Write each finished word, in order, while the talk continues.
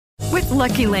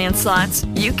Lucky Land Slots,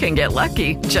 you can get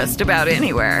lucky just about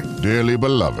anywhere. Dearly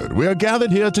beloved, we are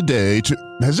gathered here today to...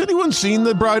 Has anyone seen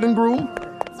the bride and groom?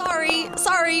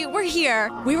 Sorry, we're here.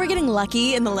 We were getting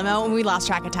lucky in the limo and we lost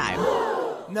track of time.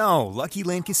 No, Lucky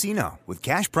Land Casino, with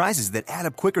cash prizes that add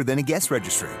up quicker than a guest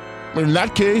registry. In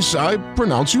that case, I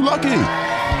pronounce you lucky.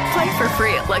 Play for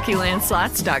free at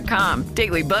LuckyLandSlots.com.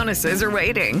 Daily bonuses are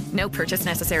waiting. No purchase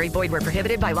necessary. Void where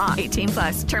prohibited by law.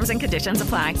 18+. Terms and conditions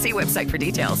apply. See website for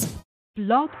details.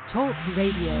 Blog Talk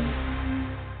Radio.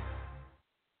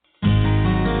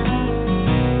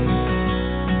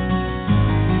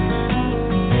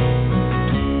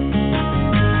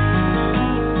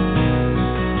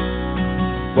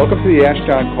 Welcome to the Ask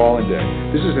John Call-In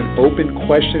Day. This is an open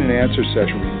question and answer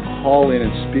session where you can call in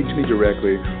and speak to me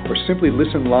directly or simply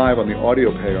listen live on the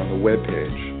audio player on the web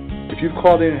page. If you've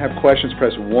called in and have questions,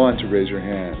 press 1 to raise your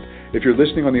hand. If you're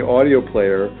listening on the audio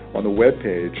player on the web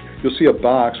page, you'll see a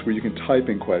box where you can type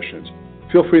in questions.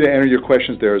 Feel free to enter your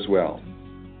questions there as well.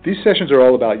 These sessions are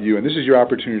all about you, and this is your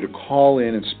opportunity to call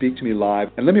in and speak to me live,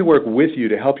 and let me work with you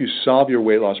to help you solve your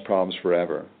weight loss problems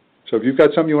forever. So if you've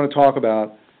got something you want to talk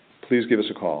about, please give us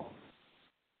a call.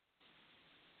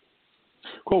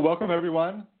 Cool. Welcome,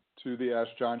 everyone, to the Ask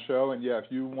John Show. And, if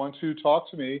you want to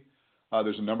talk to me,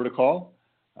 there's a number to call.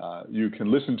 You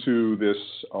can listen to this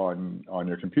on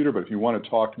your computer, but if you want to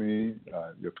talk to me,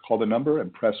 you have to call the number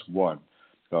and press 1.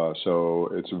 So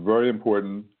it's very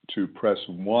important to press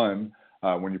 1.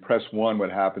 When you press 1,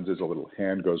 what happens is a little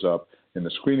hand goes up in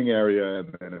the screening area,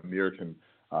 and then Amir can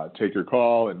take your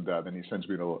call, and then he sends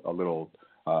me a little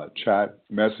chat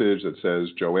message that says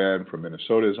Joanne from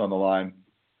Minnesota is on the line,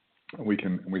 and we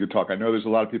can talk. I know there's a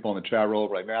lot of people on the chat roll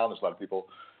right now. There's a lot of people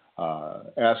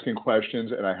asking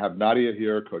questions, and I have Nadia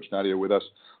here, Coach Nadia, with us,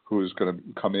 who's going to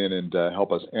come in and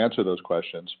help us answer those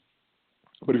questions.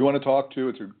 But if you want to talk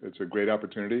to, it's a great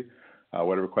opportunity.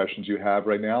 Whatever questions you have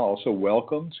right now. Also,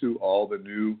 welcome to all the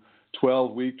new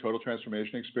 12-week Total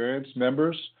Transformation Experience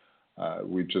members.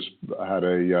 We just had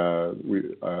a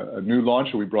new launch,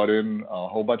 and we brought in a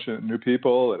whole bunch of new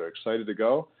people that are excited to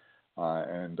go.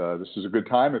 And this is a good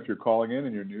time if you're calling in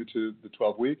and you're new to the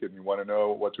 12-week and you want to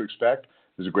know what to expect.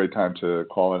 This is a great time to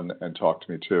call in and talk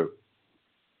to me too.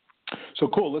 So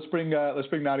cool. Let's bring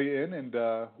Nadia in,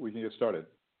 and we can get started.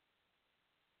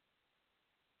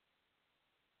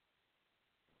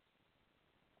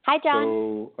 Hi, John.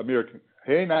 So Amir,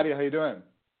 hey Nadia, how you doing?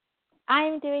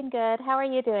 I'm doing good. How are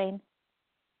you doing?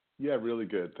 Yeah, really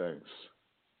good, thanks.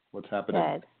 What's happening?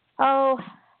 Good. Oh,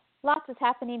 lots is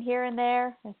happening here and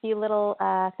there. A few little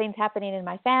things happening in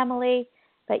my family,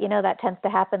 but that tends to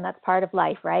happen. That's part of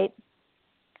life, right?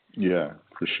 Yeah,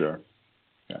 for sure.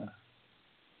 Yeah.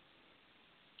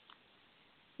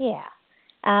 Yeah.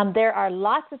 There are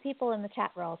lots of people in the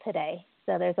chat roll today.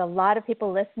 So there's a lot of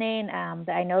people listening.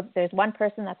 I know there's one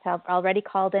person that's already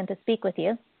called in to speak with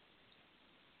you.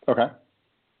 Okay.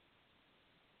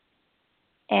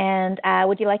 And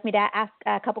would you like me to ask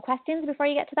a couple questions before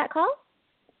you get to that call?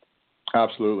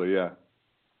 Absolutely, yeah.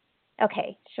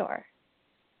 Okay, sure.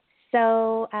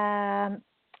 So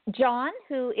John,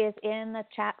 who is in the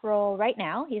chat roll right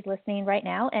now, he's listening right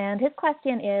now, and his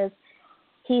question is,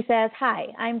 he says, hi,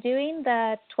 I'm doing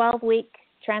the 12-week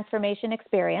transformation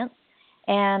experience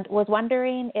and was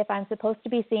wondering if I'm supposed to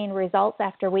be seeing results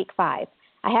after week 5.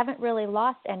 I haven't really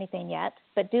lost anything yet,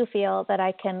 but do feel that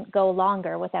I can go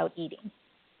longer without eating.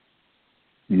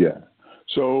 Yeah.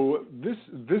 So this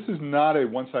is not a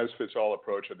one-size-fits-all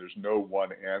approach, and there's no one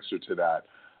answer to that.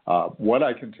 What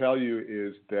I can tell you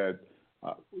is that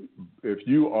if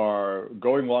you are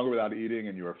going longer without eating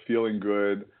and you are feeling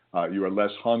good, you are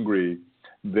less hungry,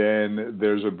 then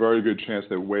there's a very good chance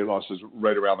that weight loss is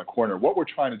right around the corner. What we're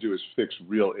trying to do is fix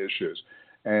real issues.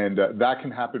 And that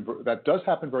can happen. That does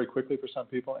happen very quickly for some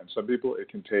people, and some people it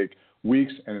can take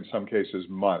weeks, and in some cases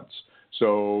months.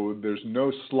 So there's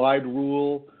no slide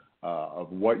rule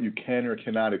of what you can or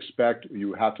cannot expect.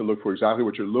 You have to look for exactly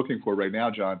what you're looking for right now,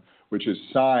 John, which is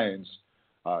signs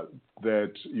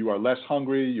that you are less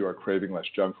hungry, you are craving less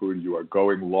junk food, you are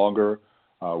going longer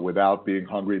without being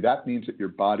hungry. That means that your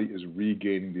body is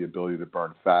regaining the ability to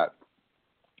burn fat,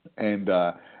 and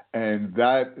that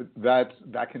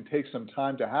can take some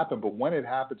time to happen. But when it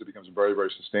happens, it becomes very, very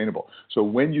sustainable. So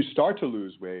when you start to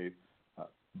lose weight,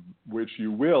 which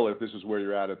you will if this is where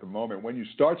you're at the moment, when you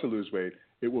start to lose weight,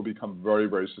 it will become very,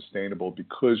 very sustainable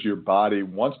because your body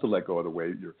wants to let go of the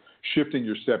weight. You're shifting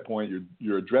your set point.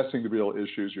 You're addressing the real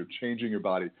issues. You're changing your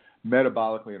body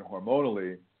metabolically and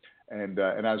hormonally. And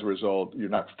as a result, you're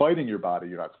not fighting your body.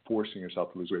 You're not forcing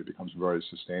yourself to lose weight. It becomes very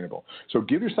sustainable. So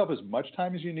give yourself as much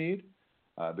time as you need.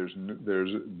 There's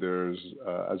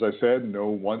as I said, no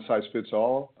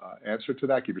one-size-fits-all answer to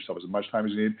that. Give yourself as much time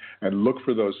as you need, and look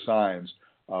for those signs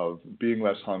of being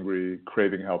less hungry,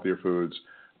 craving healthier foods,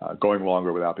 going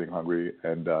longer without being hungry,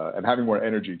 and having more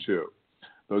energy too.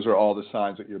 Those are all the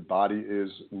signs that your body is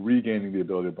regaining the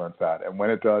ability to burn fat. And when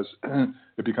it does,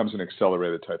 it becomes an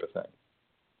accelerated type of thing.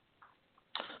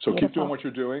 So keep doing what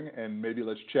you're doing, and maybe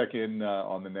let's check in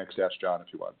on the next Ask John if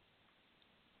you want.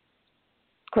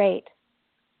 Great.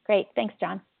 Thanks,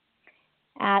 John.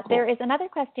 Cool. There is another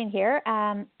question here.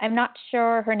 I'm not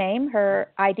sure her name. Her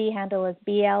ID handle is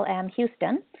BLM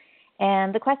Houston.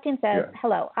 And the question says,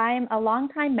 Hello, I'm a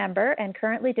longtime member and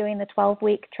currently doing the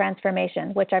 12-week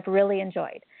transformation, which I've really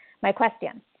enjoyed. My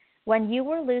question, when you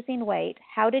were losing weight,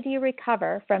 how did you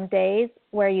recover from days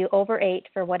where you overate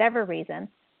for whatever reason,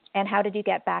 and how did you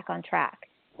get back on track?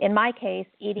 In my case,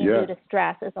 eating due to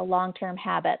stress is a long-term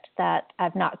habit that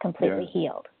I've not completely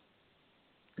healed.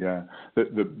 Yeah. The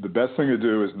best thing to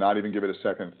do is not even give it a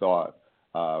second thought.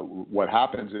 What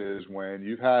happens is when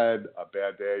you've had a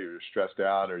bad day, or you're stressed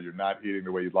out, or you're not eating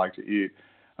the way you'd like to eat,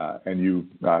 and you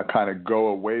kind of go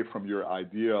away from your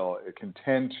ideal, it can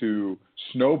tend to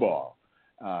snowball.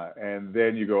 And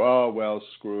then you go, oh, well,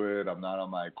 screw it. I'm not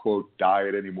on my, quote,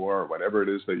 diet anymore, or whatever it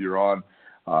is that you're on.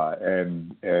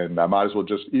 And I might as well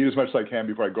just eat as much as I can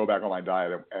before I go back on my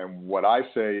diet. And what I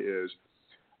say is,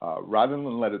 rather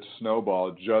than let it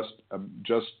snowball,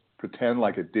 just pretend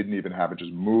like it didn't even happen.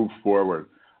 Just move forward.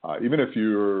 Even if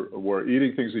you were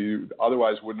eating things that you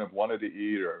otherwise wouldn't have wanted to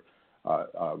eat, or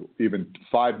even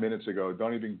 5 minutes ago,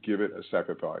 don't even give it a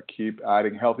second thought. Keep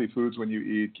adding healthy foods when you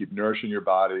eat. Keep nourishing your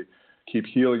body. Keep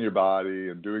healing your body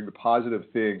and doing the positive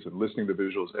things and listening to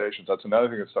visualizations. That's another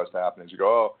thing that starts to happen is you go,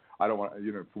 oh, I don't want,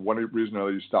 for one reason or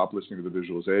another, you stop listening to the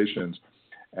visualizations,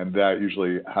 and that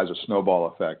usually has a snowball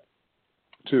effect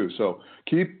too. So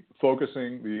keep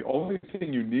focusing. The only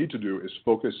thing you need to do is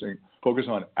focus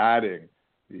on adding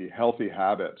the healthy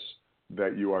habits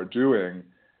that you are doing,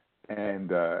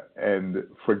 and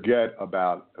forget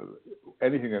about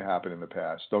anything that happened in the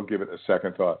past. Don't give it a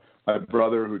second thought. My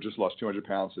brother, who just lost 200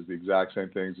 pounds, says the exact same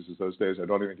things. This is those days. I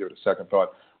don't even give it a second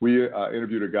thought. We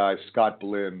interviewed a guy, Scott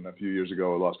Blinn, a few years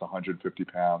ago, who lost 150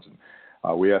 pounds,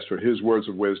 and we asked for his words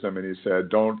of wisdom, and he said,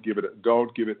 "Don't give it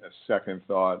a second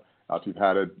thought. If you've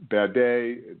had a bad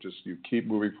day, you keep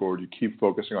moving forward. You keep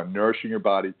focusing on nourishing your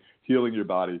body, healing your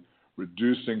body,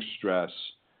 reducing stress,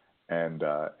 and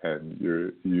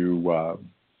you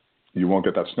won't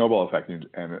get that snowball effect,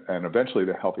 and eventually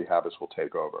the healthy habits will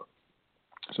take over.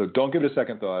 So don't give it a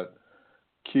second thought.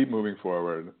 Keep moving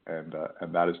forward, and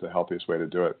that is the healthiest way to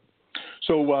do it.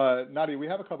 So Nadia, we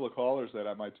have a couple of callers that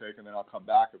I might take, and then I'll come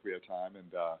back if we have time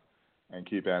and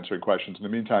keep answering questions. In the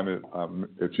meantime,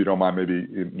 if you don't mind, maybe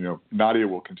Nadia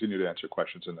will continue to answer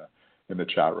questions in the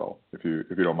chat roll if you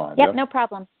don't mind. Yep, no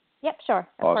problem. Yep, sure.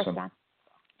 Of Awesome. course, John.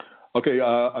 Okay,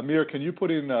 Amir, can you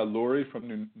put in Lori from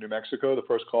New Mexico, the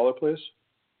first caller, please?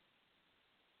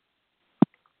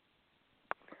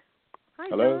 Hi,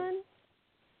 Hello? John.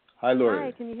 Hi, Lori.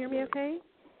 Hi, can you hear me okay?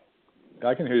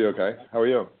 I can hear you okay. How are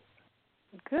you?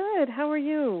 Good. How are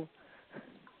you?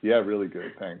 Yeah, really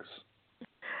good. Thanks.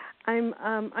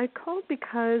 I called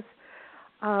because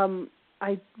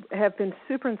I have been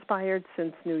super inspired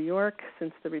since New York,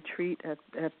 since the retreat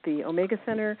at the Omega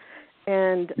Center,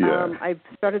 and I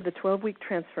started the 12-week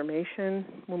transformation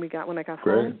when I got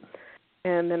Great. home,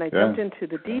 and then I jumped into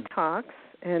the detox,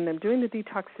 and I'm doing the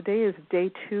detox today is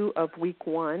day 2 of week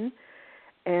 1.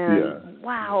 And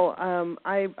wow,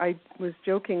 I was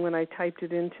joking when I typed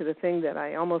it into the thing that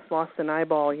I almost lost an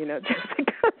eyeball, just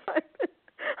because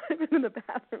I've been in the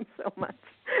bathroom so much.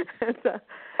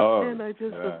 And I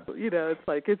just, it's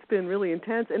like it's been really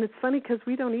intense. And it's funny because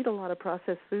we don't eat a lot of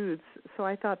processed foods, so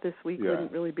I thought this week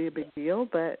wouldn't really be a big deal.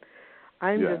 But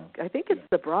I think it's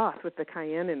the broth with the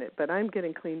cayenne in it, but I'm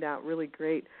getting cleaned out really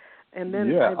great. And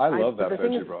then I love that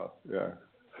veggie broth. Yeah.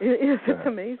 It's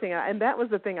amazing. And that was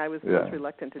the thing I was most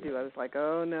reluctant to do. I was like,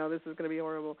 oh, no, this is going to be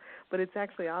horrible. But it's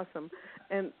actually awesome.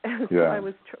 And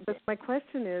so but my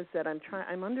question is that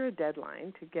I'm under a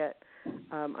deadline to get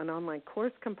an online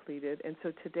course completed. And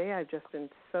so today I've just been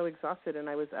so exhausted, and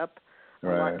I was up a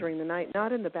lot during the night,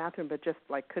 not in the bathroom, but just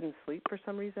couldn't sleep for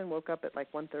some reason. Woke up at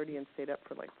 1:30 and stayed up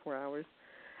for 4 hours.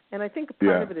 And I think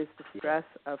part of it is the stress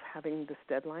of having this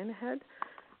deadline ahead.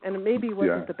 And it maybe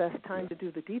wasn't the best time to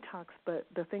do the detox, but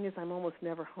the thing is I'm almost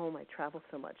never home. I travel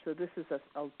so much. So this is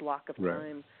a block of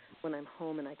time when I'm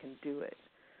home and I can do it.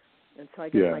 And so I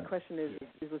guess my question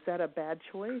is was that a bad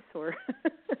choice? Or?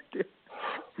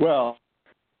 Well,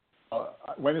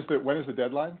 when is the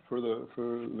deadline for the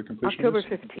completion? October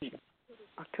 15th.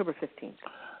 October 15th.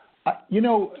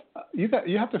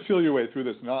 You have to feel your way through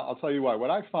this, and I'll tell you why.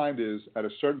 What I find is at a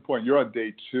certain point, you're on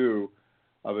day 2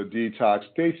 of a detox.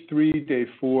 Day 3, day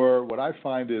 4, what I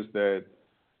find is that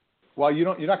while you're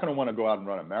not going to want to go out and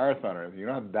run a marathon or anything, you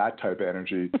don't have that type of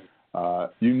energy.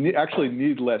 You actually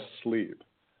need less sleep.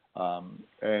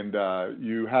 And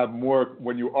you have more,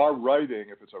 when you are writing,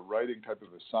 if it's a writing type of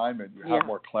assignment, you have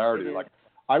more clarity. Like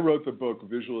I wrote the book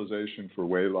Visualization for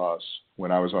Weight Loss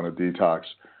when I was on a detox.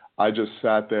 I just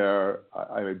sat there.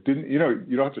 I didn't, you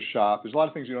don't have to shop. There's a lot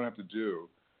of things you don't have to do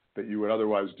that you would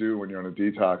otherwise do when you're on a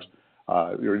detox.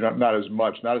 You're not as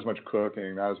much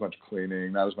cooking, not as much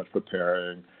cleaning, not as much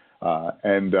preparing. You're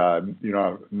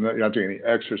not doing any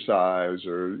exercise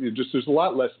there's a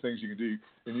lot less things you can do.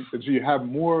 And so you have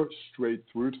more straight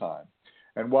through time.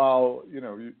 And while,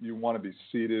 you want to be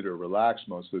seated or relaxed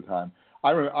most of the time,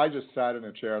 I just sat in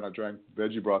a chair and I drank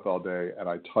veggie broth all day and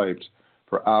I typed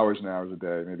for hours and hours a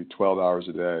day, maybe 12 hours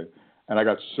a day. And I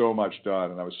got so much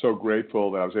done. And I was so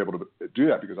grateful that I was able to do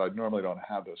that because I normally don't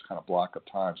have those kind of block of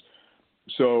times.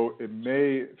 So it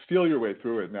may feel your way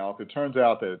through it. Now, if it turns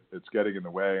out that it's getting in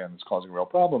the way and it's causing a real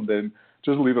problem, then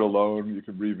just leave it alone. You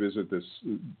can revisit this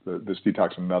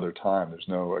detox another time. There's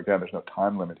no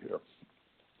time limit here.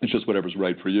 It's just whatever's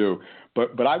right for you.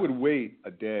 But I would wait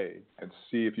a day and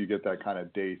see if you get that kind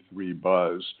of day 3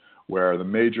 buzz where the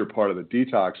major part of the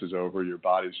detox is over. Your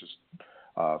body's just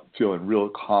feeling real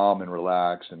calm and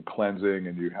relaxed and cleansing,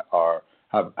 and you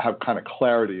have kind of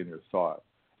clarity in your thought.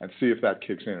 And see if that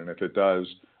kicks in. And if it does,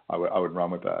 I would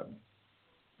run with that.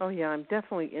 Oh, yeah, I'm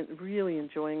definitely really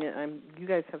enjoying it. You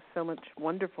guys have so much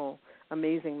wonderful,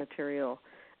 amazing material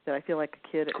that I feel like a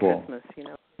kid at Christmas.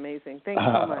 Amazing. Thanks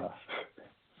so much.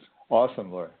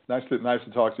 Awesome, Lori. Nice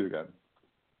to talk to you again.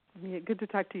 Yeah, good to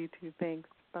talk to you, too. Thanks.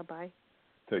 Bye-bye.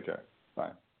 Take care.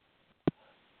 Bye.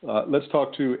 Let's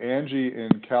talk to Angie in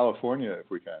California,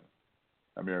 if we can.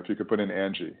 Amir, if you could put in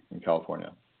Angie in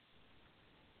California.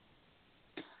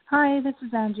 Hi, this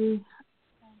is Angie.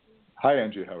 Hi,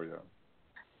 Angie. How are you?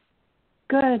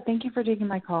 Good. Thank you for taking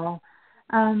my call.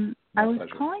 I was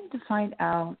pleasure. calling to find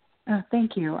out.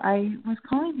 Thank you. I was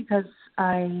calling because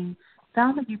I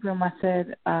found the Gabriel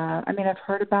method. I've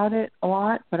heard about it a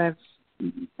lot, but I've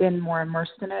been more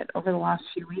immersed in it over the last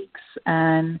few weeks.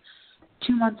 And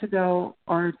 2 months ago,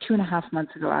 or 2.5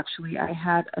 months ago, actually, I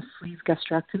had a sleeve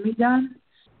gastrectomy done.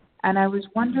 And I was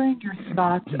wondering your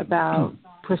thoughts about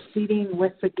proceeding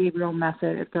with the Gabriel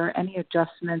method, if there are any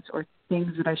adjustments or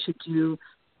things that I should do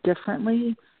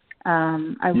differently.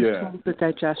 I was told the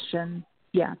digestion.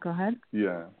 Yeah, go ahead.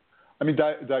 Yeah.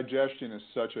 Digestion is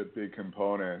such a big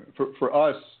component. For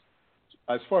us,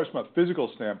 as far as from a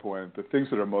physical standpoint, the things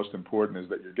that are most important is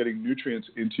that you're getting nutrients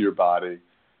into your body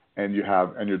and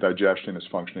your digestion is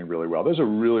functioning really well. Those are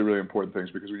really, really important things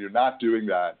because when you're not doing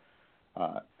that,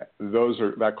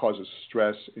 that causes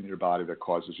stress in your body that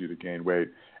causes you to gain weight.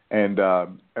 And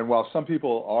while some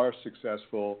people are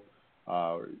successful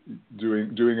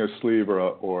doing a sleeve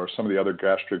or some of the other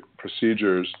gastric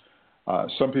procedures,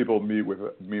 some people meet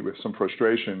with some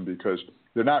frustration because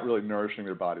they're not really nourishing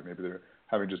their body. Maybe they're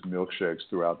having just milkshakes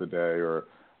throughout the day,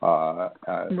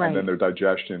 and then their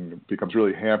digestion becomes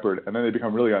really hampered, and then they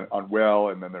become really unwell,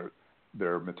 and then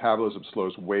their metabolism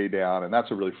slows way down, and that's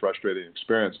a really frustrating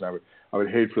experience. And I would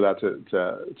hate for that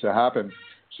to happen.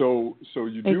 So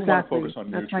you do want to focus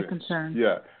on nutrients. That's my concern.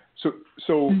 Yeah.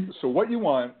 So what you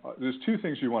want, there's 2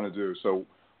 things you want to do. So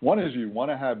one is you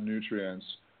want to have nutrients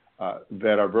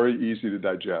that are very easy to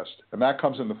digest, and that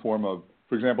comes in the form of,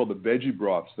 for example, the veggie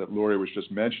broths that Lori was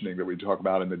just mentioning that we talk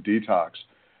about in the detox.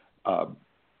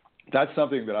 That's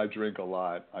something that I drink a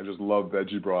lot. I just love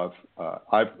veggie broth.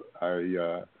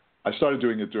 I started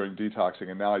doing it during detoxing,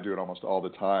 and now I do it almost all the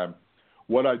time.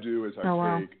 What I do is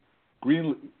take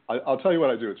green. I'll tell you what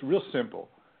I do. It's real simple.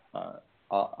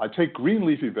 I take green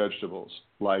leafy vegetables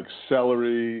like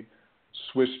celery,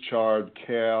 Swiss chard,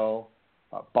 kale,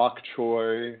 bok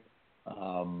choy,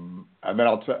 and then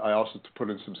I also put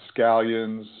in some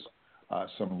scallions,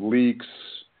 some leeks.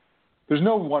 There's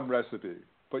no one recipe,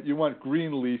 but you want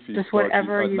green leafy. Just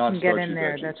whatever you can get in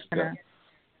there. Veggies. That's gonna.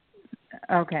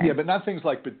 Yeah. Okay. Yeah, but not things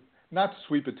like not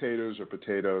sweet potatoes or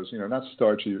potatoes. Not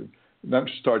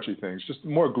starchy things. Just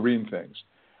more green things.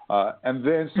 And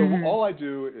then all I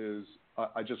do is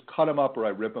I just cut them up or I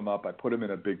rip them up. I put them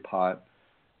in a big pot.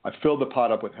 I fill the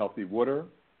pot up with healthy water.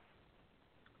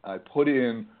 I put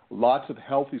in lots of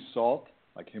healthy salt,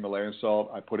 like Himalayan salt.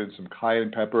 I put in some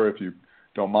cayenne pepper, if you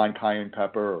don't mind cayenne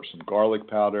pepper, or some garlic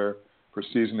powder for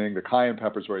seasoning. The cayenne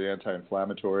pepper is very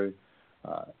anti-inflammatory.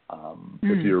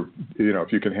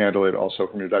 If you can handle it, also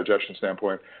from your digestion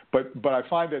standpoint. But I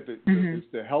find that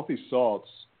the healthy salts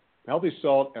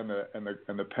salt and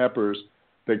the peppers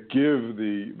that give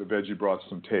the veggie broth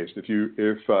some taste. If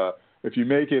you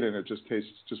make it and it just tastes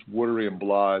just watery and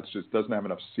blah, it just doesn't have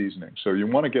enough seasoning. So you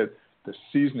want to get the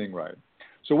seasoning right.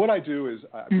 So what I do is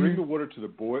I bring the water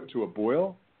to a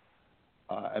boil,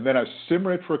 and then I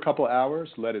simmer it for a couple of hours.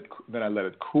 Then I let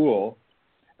it cool,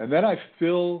 and then I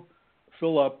fill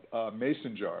up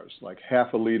mason jars, like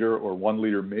half a liter or 1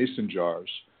 liter mason jars,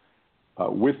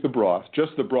 with the broth.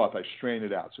 Just the broth. I strain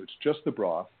it out, so it's just the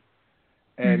broth,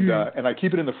 and I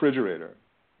keep it in the refrigerator,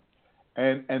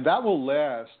 and that will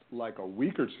last like a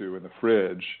week or two in the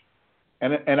fridge.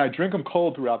 And I drink them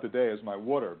cold throughout the day as my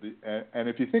water. And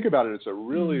if you think about it, it's a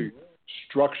really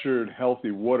structured, healthy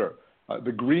water.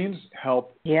 The greens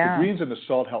help. Yeah. The greens and the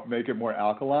salt help make it more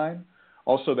alkaline.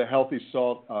 Also, the healthy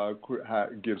salt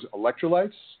gives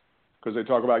electrolytes, because they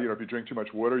talk about, if you drink too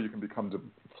much water, you can become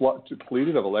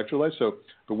depleted of electrolytes. So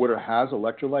the water has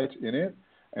electrolytes in it,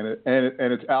 and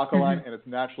it's alkaline, and it's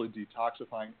naturally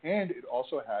detoxifying, and it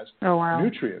also has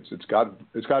nutrients. It's got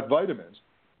vitamins,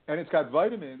 and it's got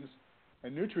vitamins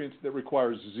and nutrients that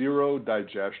require zero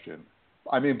digestion.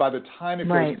 I mean, by the time it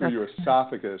goes through your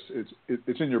esophagus,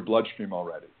 it's in your bloodstream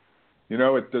already.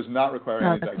 It does not require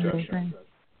any digestion. Amazing.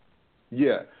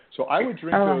 Yeah. So I would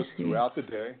drink those throughout the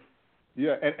day.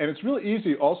 Yeah, and it's really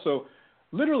easy. Also,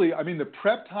 literally, I mean, the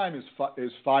prep time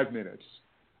is 5 minutes,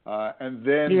 and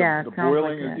then the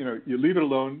boiling is, you leave it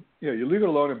alone. Yeah, you leave it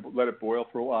alone and let it boil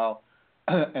for a while,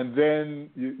 and then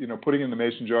putting in the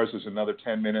mason jars is another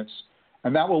 10 minutes.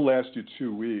 And that will last you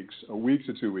 2 weeks, a week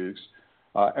to 2 weeks.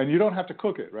 And you don't have to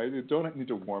cook it, right? You don't need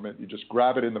to warm it. You just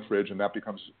grab it in the fridge, and that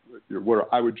becomes your water.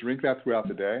 I would drink that throughout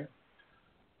the day.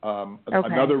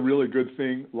 Another really good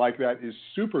thing like that is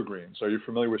super greens. Are you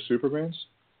familiar with super greens?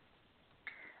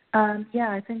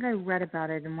 Yeah, I think I read about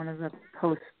it in one of the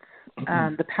posts,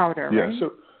 the powder,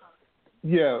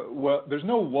 right? Well, there's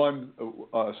no one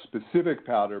specific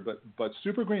powder, but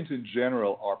super greens in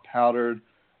general are powdered.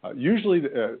 Usually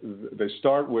they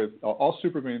start with, all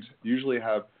super greens usually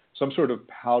have some sort of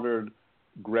powdered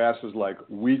grasses like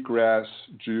wheatgrass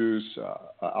juice,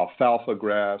 alfalfa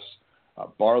grass,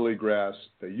 barley grass.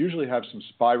 They usually have some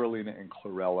spirulina and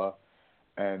chlorella,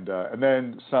 and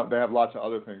then some. They have lots of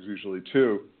other things usually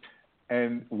too.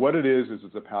 And what it is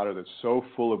it's a powder that's so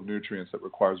full of nutrients that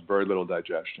requires very little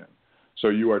digestion. So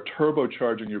you are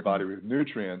turbocharging your body with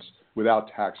nutrients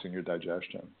without taxing your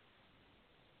digestion.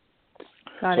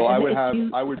 Got so it.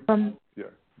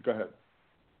 Go ahead.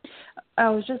 I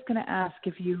was just going to ask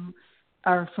if you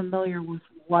are familiar with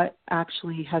what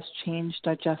actually has changed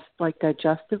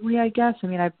digestively, I guess. I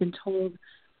mean, I've been told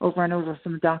over and over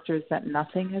from doctors that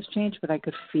nothing has changed, but I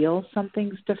could feel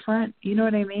something's different. You know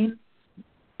what I mean?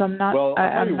 So I'm not. Well,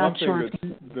 I'm not sure.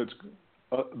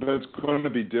 That's going to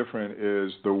be different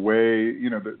is the way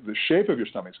the shape of your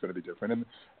stomach is going to be different,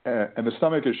 and the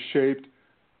stomach is shaped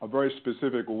a very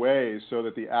specific way so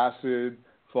that the acid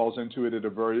falls into it at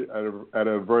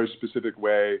a very specific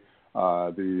way.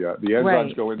 The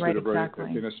enzymes go into it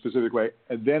in a specific way,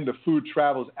 and then the food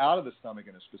travels out of the stomach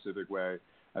in a specific way,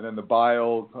 and then the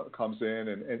bile comes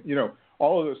in, and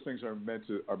all of those things are meant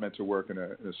to work in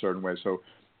a certain way. So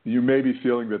you may be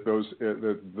feeling that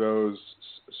those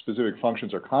specific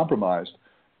functions are compromised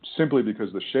simply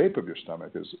because the shape of your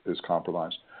stomach is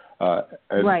compromised. That's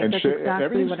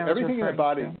exactly what I was everything in the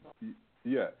body,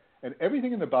 to. And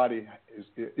everything in the body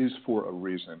is for a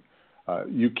reason.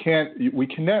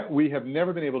 We have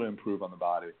never been able to improve on the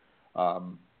body,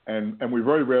 and we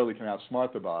very rarely can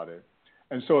outsmart the body.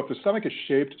 And so if the stomach is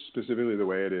shaped specifically the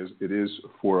way it is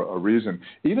for a reason.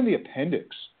 Even the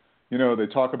appendix, they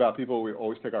talk about people, we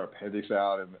always take our appendix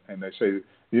out, and they say,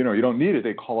 you don't need it.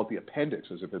 They call it the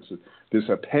appendix, as if it's this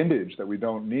appendage that we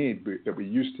don't need, that we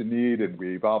used to need, and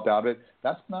we evolved out of it.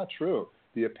 That's not true.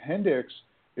 The appendix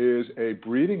is a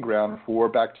breeding ground for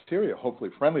bacteria, hopefully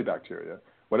friendly bacteria.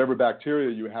 Whatever bacteria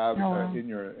you have in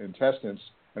your intestines,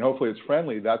 and hopefully it's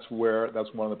friendly, that's one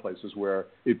of the places where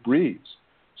it breeds.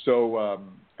 So,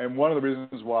 and one of the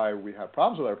reasons why we have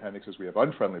problems with our appendix is we have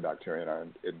unfriendly bacteria in our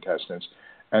intestines,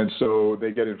 and so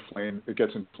they get inflamed. It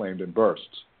gets inflamed and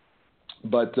bursts.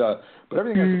 But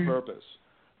everything has a purpose.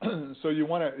 So you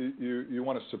want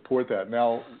to support that.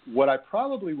 Now, what I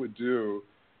probably would do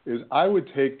is I would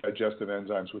take digestive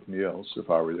enzymes with meals if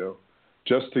I were you,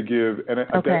 just to give.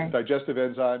 And digestive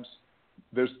enzymes,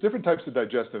 there's different types of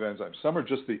digestive enzymes. Some are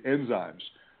just the enzymes,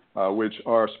 which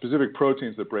are specific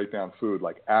proteins that break down food,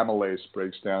 like amylase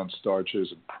breaks down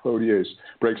starches, and protease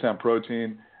breaks down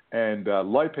protein, and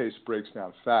lipase breaks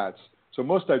down fats. So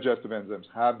most digestive enzymes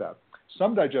have that.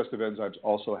 Some digestive enzymes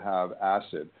also have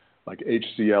acid. like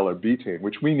HCl or betaine,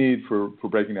 which we need for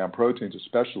breaking down proteins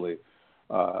especially,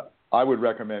 I would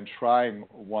recommend trying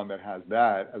one that has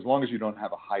that, as long as you don't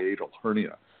have a hiatal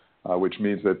hernia, which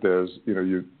means that there's,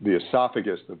 the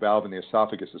esophagus, the valve in the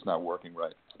esophagus is not working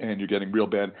right, and you're getting real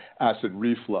bad acid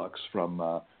reflux from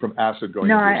acid going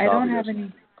into the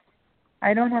esophagus.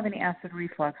 I don't have any acid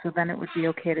reflux, so then it would be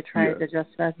okay to try a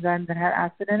digestive enzyme that had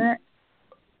acid in it.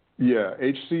 Yeah,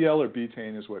 HCl or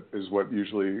betaine is what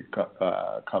usually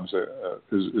comes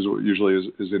is what usually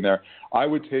is in there. I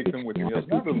would take them with meals,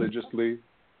 not religiously.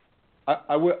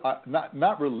 I would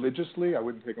not religiously. I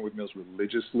wouldn't take them with meals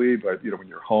religiously, but when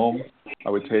you're home, I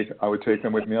would take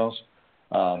them with meals.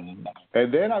 And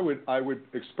then I would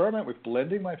experiment with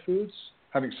blending my foods,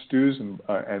 having stews and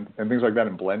things like that,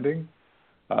 and blending,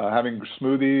 having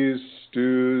smoothies,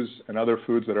 stews, and other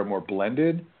foods that are more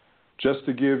blended, just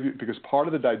to give you, because part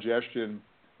of the digestion,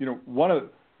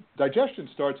 digestion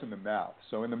starts in the mouth.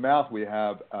 So in the mouth we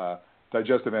have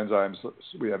digestive enzymes.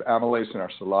 We have amylase in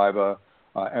our saliva.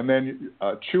 And then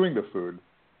chewing the food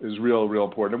is real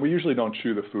important. And we usually don't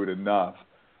chew the food enough.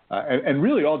 And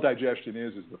really all digestion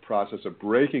is the process of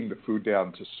breaking the food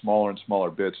down to smaller and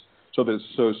smaller bits so that it's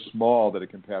so small that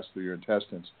it can pass through your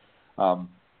intestines. And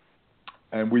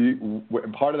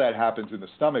part of that happens in the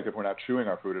stomach if we're not chewing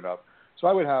our food enough. So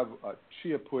I would have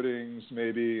chia puddings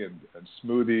maybe and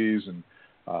smoothies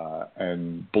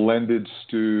and blended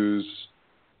stews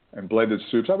and blended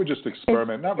soups. I would just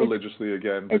experiment, not religiously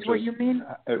again. Is what you mean?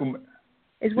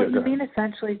 Is what you mean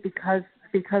essentially because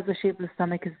the shape of the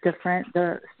stomach is different,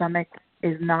 the stomach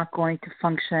is not going to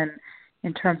function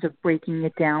in terms of breaking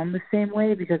it down the same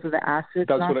way because of the acids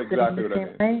not sitting the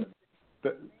same way?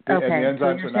 And the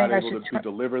enzymes are not able to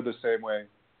deliver the same way.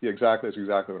 Yeah, exactly. That's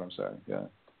exactly what I'm saying. Yeah.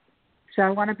 So I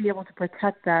want to be able to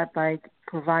protect that by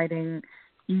providing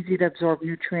easy to absorb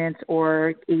nutrients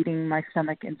or aiding my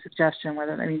stomach in digestion,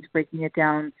 whether that means breaking it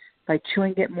down by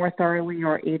chewing it more thoroughly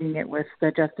or aiding it with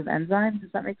digestive enzymes. Does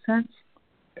that make sense?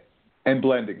 And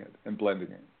blending it. And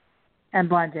blending.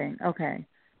 Okay.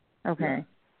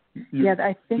 Yeah,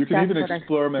 I think you can that's even what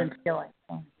experiment. I've been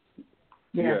feeling.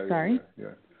 Yeah, sorry. Yeah.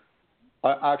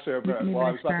 I was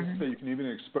about to say you can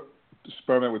even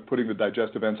experiment with putting the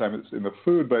digestive enzymes in the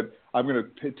food, but I'm going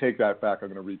to take that back. I'm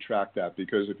going to retract that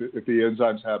because if the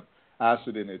enzymes have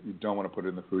acid in it, you don't want to put it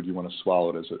in the food. You want to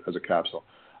swallow it as a capsule.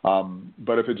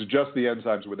 But if it's just the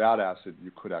enzymes without acid,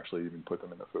 you could actually even put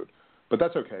them in the food. But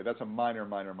that's okay. That's a minor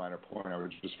point. I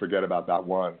would just forget about that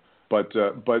one. But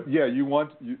yeah,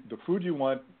 the food you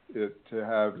want it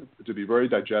to be very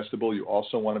digestible. You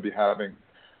also want to be having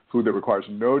food that requires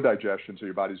no digestion, so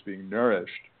your body's being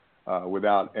nourished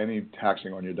without any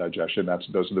taxing on your digestion.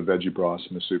 Those are the veggie broths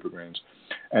and the super greens,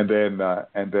 and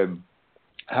then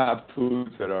have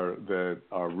foods that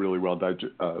are really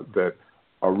that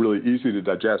are really easy to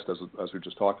digest, as we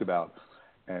just talked about,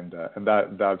 and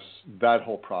that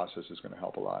whole process is going to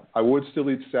help a lot. I would still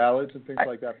eat salads and things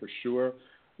like that for sure.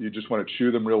 You just want to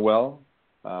chew them real well,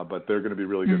 but they're going to be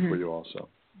really good for you also.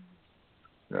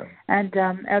 Yeah. And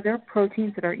are there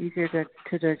proteins that are easier to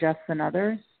digest than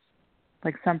others?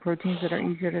 Like some proteins that are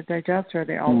easier to digest, or are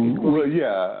they all equal? Well,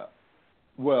 yeah.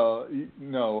 Well,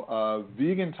 no.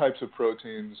 Vegan types of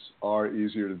proteins are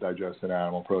easier to digest than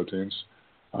animal proteins.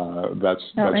 That's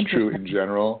true in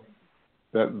general.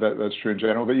 That's true in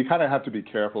general. But you kind of have to be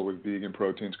careful with vegan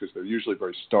proteins because they're usually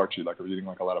very starchy. Like if you're eating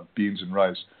like a lot of beans and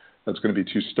rice, that's going to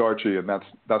be too starchy, and that's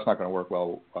not going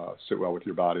to sit well with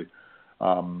your body.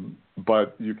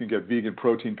 But you can get vegan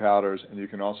protein powders, and you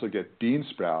can also get bean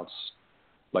sprouts,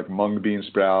 like mung bean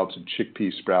sprouts and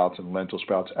chickpea sprouts and lentil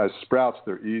sprouts. As sprouts,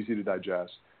 they're easy to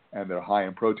digest, and they're high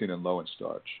in protein and low in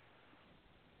starch.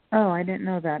 Oh, I didn't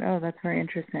know that. Oh, that's very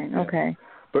interesting. Yeah. Okay.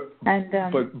 But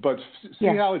see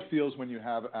how it feels when you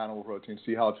have animal protein.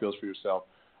 See how it feels for yourself.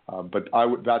 But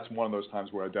that's one of those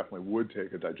times where I definitely would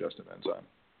take a digestive enzyme.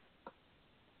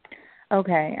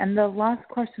 Okay. And the last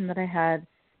question that I had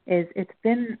is it's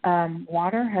been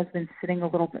water has been sitting a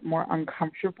little bit more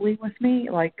uncomfortably with me.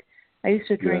 Like I used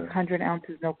to drink 100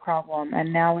 ounces no problem,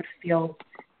 and now it feels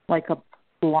like a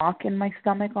block in my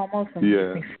stomach almost. And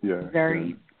it makes it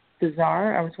very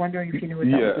bizarre. I was wondering if you knew what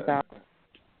that was about.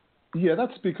 Yeah,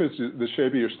 that's because the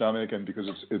shape of your stomach and because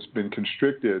it's been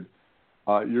constricted.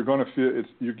 You're going to feel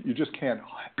you just can't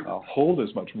hold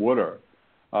as much water.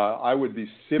 I would be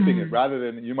sipping it rather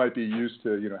than you might be used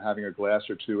to having a glass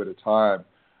or two at a time.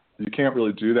 You can't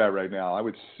really do that right now. I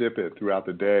would sip it throughout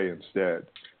the day instead.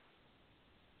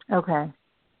 Okay.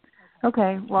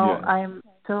 Well, I'm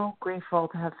so grateful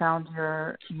to have found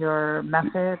your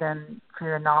method and for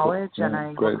your knowledge, and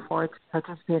I look forward to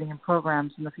participating in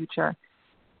programs in the future.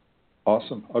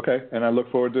 Awesome. Okay, and I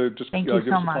look forward to just Thank give you us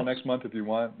so a much. call next month if you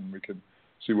want, and we can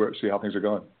see how things are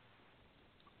going.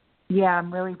 Yeah,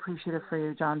 I'm really appreciative for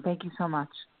you, John. Thank you so much.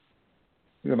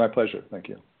 Yeah, my pleasure. Thank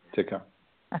you. Take care.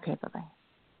 Okay, bye-bye.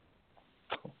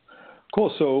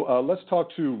 Cool. So let's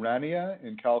talk to Rania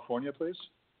in California, please.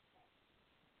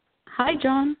 Hi,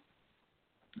 John.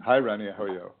 Hi, Rania. How are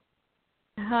you?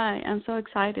 Hi, I'm so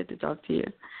excited to talk to you.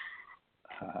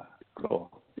 Cool.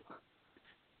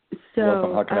 So,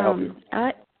 welcome. How can I help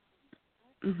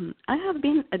you? I have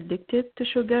been addicted to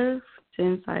sugar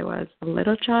since I was a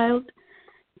little child.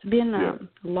 It's been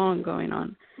long going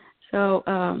on. So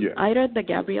I read the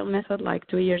Gabrielle method like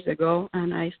 2 years ago,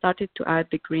 and I started to add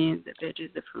the greens, the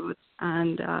veggies, the fruits,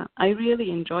 and I really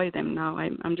enjoy them now.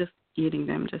 I'm just eating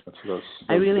them.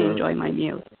 I really enjoy my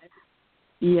meals.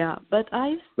 Yeah, but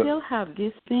I still have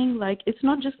this thing, like it's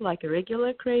not just like a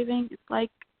regular craving. It's like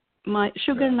my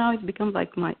sugar now has become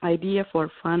like my idea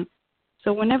for fun.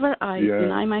 So whenever I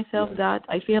deny myself that,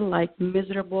 I feel like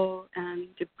miserable and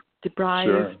deprived.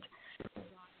 Sure.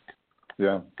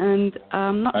 Yeah. And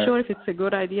I'm not sure if it's a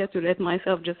good idea to let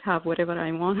myself just have whatever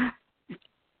I want.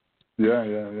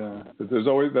 Yeah. That's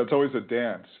always a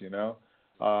dance, and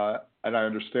I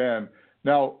understand.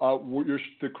 Now,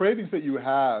 the cravings that you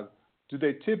have, do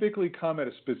they typically come at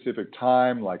a specific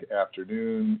time, like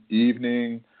afternoon,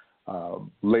 evening,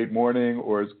 late morning,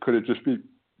 or could it just be?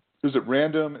 Is it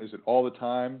random? Is it all the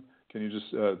time? Can you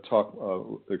just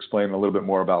explain a little bit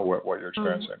more about what you're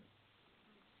experiencing?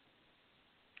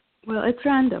 Well, it's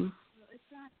random.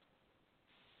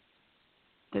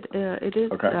 It is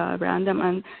random,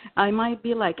 and I might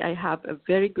be like I have a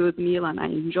very good meal and I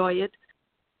enjoy it.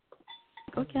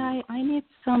 Okay, I need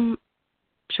some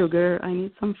sugar. I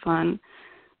need some fun.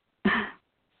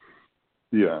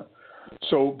 Yeah.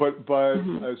 So, but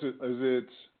is it?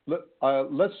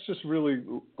 Let's just really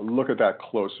look at that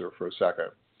closer for a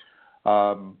second.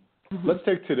 Let's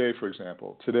take today, for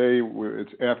example. Today,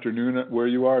 it's afternoon where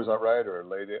you are. Is that right, or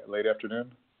late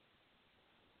afternoon?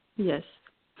 Yes.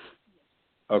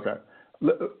 Okay.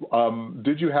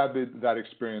 Did you have that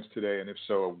experience today, and if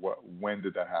so, when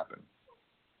did that happen?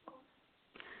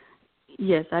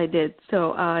 Yes, I did.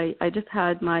 So I just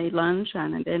had my lunch,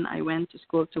 and then I went to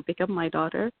school to pick up my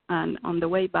daughter. And on the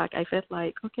way back, I felt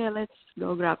like, okay, let's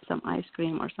go grab some ice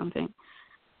cream or something.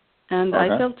 And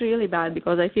I felt really bad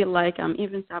because I feel like I'm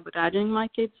even sabotaging my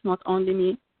kids, not only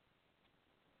me.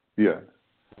 Yeah.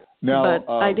 Now, but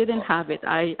I didn't have it.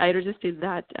 I resisted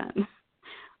that.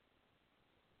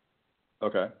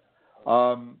 Okay.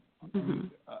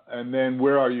 And then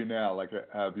where are you now? Like,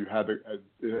 have you had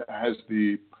has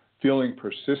the feeling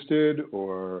persisted,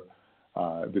 or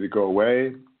did it go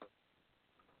away?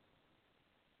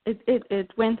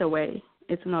 It went away.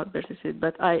 It's not persisted,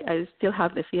 but I still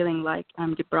have the feeling like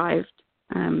I'm deprived,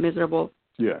 I'm miserable.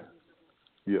 Yeah.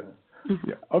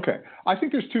 Okay. I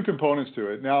think there's two components to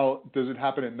it. Now, does it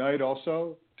happen at night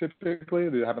also, typically?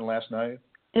 Did it happen last night?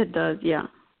 It does, yeah.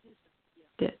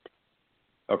 It did.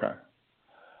 Okay.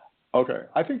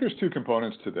 I think there's two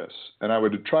components to this, and I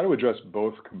would try to address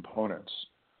both components.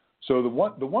 So the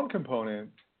one component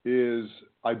is,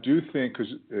 I do think,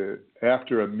 because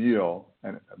after a meal,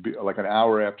 and like an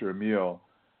hour after a meal,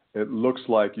 it looks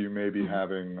like you may be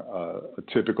having a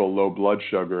typical low blood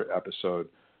sugar episode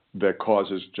that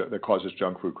causes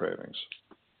junk food cravings.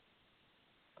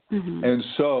 And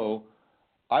so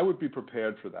I would be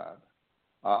prepared for that.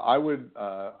 I would,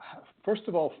 first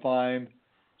of all, find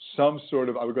some sort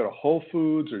of, I would go to Whole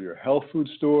Foods or your health food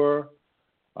store,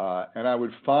 and I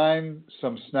would find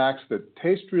some snacks that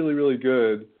taste really, really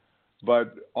good,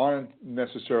 but aren't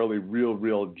necessarily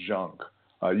real junk.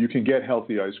 You can get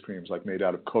healthy ice creams like made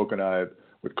out of coconut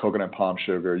with coconut palm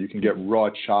sugar. You can get raw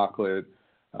chocolate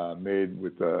made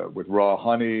with raw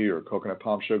honey or coconut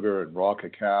palm sugar and raw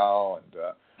cacao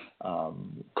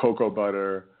and cocoa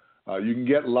butter. You can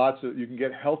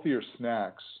get healthier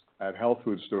snacks at health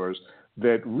food stores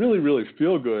that really, really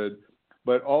feel good,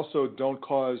 but also don't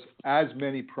cause as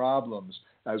many problems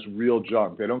as real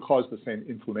junk. They don't cause the same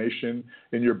inflammation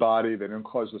in your body. They don't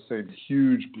cause the same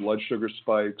huge blood sugar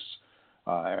spikes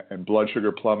and blood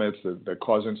sugar plummets that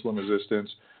cause insulin resistance.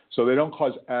 So they don't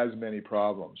cause as many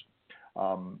problems.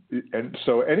 And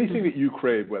so anything that you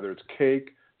crave, whether it's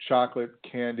cake, chocolate,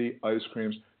 candy, ice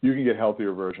creams, you can get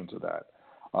healthier versions of that.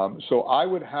 So I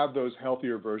would have those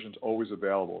healthier versions always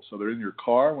available. So they're in your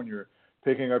car when you're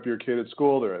picking up your kid at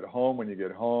school. They're at home when you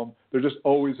get home. They're just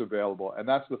always available. And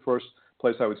that's the first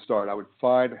place I would start. I would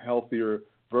find healthier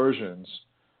versions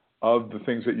of the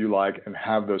things that you like and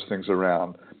have those things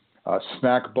around.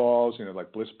 Snack balls,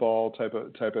 like Bliss Ball type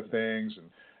of things,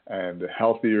 and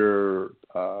healthier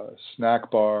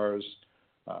snack bars.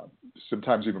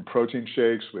 Sometimes even protein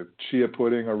shakes with chia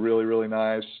pudding are really, really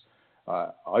nice.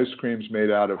 Ice creams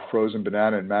made out of frozen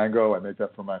banana and mango. I make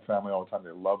that for my family all the time.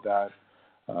 They love that.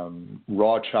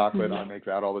 Raw chocolate, I make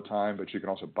that all the time, but you can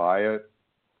also buy it.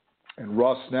 And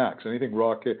raw snacks, anything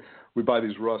raw. We buy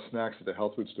these raw snacks at the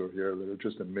health food store here that are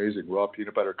just amazing. Raw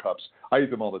peanut butter cups. I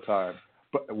eat them all the time.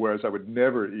 But whereas I would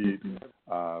never eat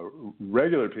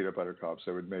regular peanut butter cups,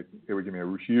 it would give me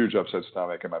a huge upset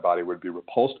stomach, and my body would be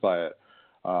repulsed by it.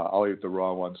 I'll eat the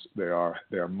raw ones. They are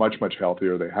much, much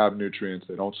healthier. They have nutrients.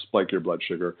 They don't spike your blood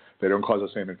sugar. They don't cause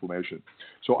the same inflammation.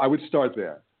 So I would start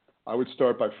there. I would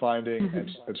start by finding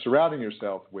and surrounding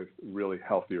yourself with really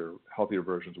healthier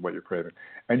versions of what you're craving,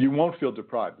 and you won't feel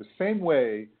deprived. The same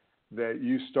way that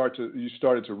you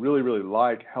started to really, really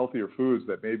like healthier foods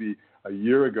that maybe a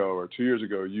year ago or 2 years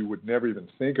ago you would never even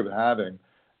think of having,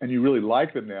 and you really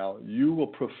like them now, you will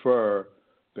prefer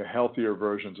the healthier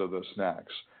versions of those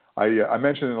snacks. I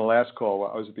mentioned in the last call,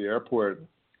 I was at the airport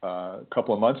a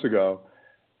couple of months ago,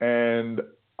 and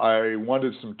I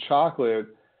wanted some chocolate,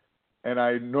 and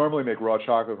I normally make raw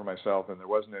chocolate for myself, and there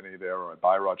wasn't any there, or I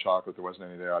buy raw chocolate, there wasn't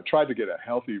any there. I tried to get a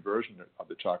healthy version of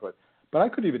the chocolate, but I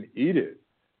couldn't even eat it.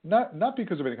 Not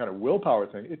because of any kind of willpower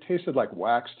thing. It tasted like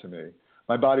wax to me.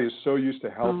 My body is so used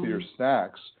to healthier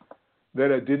snacks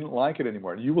that I didn't like it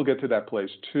anymore. And you will get to that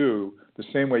place too, the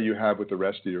same way you have with the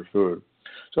rest of your food.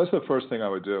 So that's the first thing I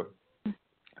would do.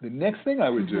 The next thing I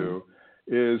would do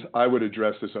is I would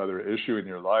address this other issue in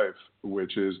your life,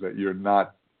 which is that you're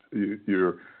not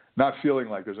feeling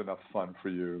like there's enough fun for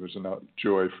you, there's enough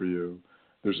joy for you,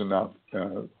 there's enough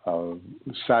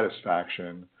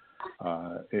satisfaction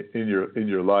in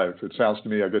your life. It sounds to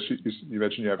me, I guess you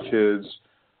mentioned you have kids,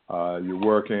 you're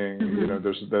working. You know,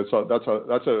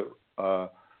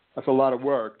 that's a lot of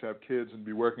work to have kids and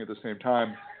be working at the same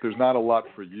time. There's not a lot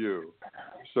for you.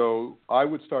 So I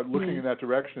would start looking in that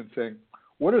direction and saying,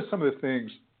 what are some of the things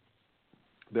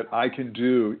that I can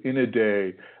do in a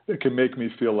day that can make me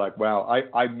feel like, wow,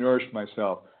 I nourished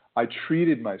myself, I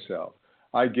treated myself,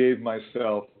 I gave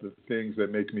myself the things that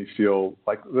make me feel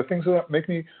like the things that make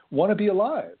me want to be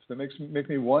alive, that make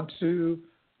me want to,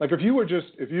 like if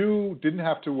you didn't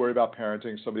have to worry about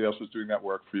parenting, somebody else was doing that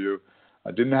work for you,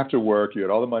 didn't have to work, you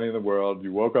had all the money in the world,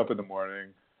 you woke up in the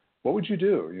morning, what would you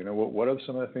do? You know, what are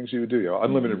some of the things you would do? You know,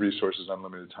 unlimited resources,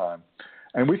 unlimited time.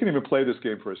 And we can even play this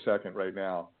game for a second right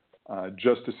now,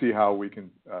 just to see how we can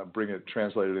bring it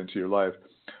translated into your life.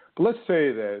 But let's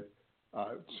say that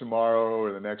tomorrow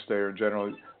or the next day or in general,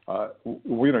 you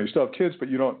still have kids, but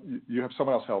you have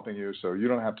someone else helping you, so you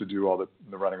don't have to do all the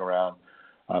running around,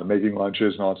 making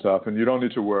lunches and all that stuff, and you don't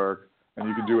need to work, and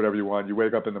you can do whatever you want. You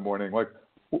wake up in the morning, like,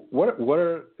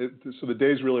 so the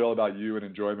day's really all about you and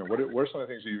enjoyment. What are some of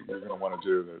the things you're going to want to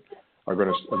do that are going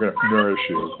to nourish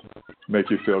you, make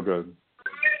you feel good?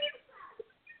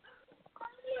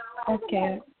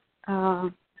 Okay.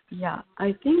 Yeah,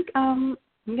 I think I'm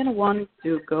gonna want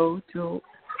to go to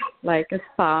like a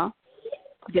spa,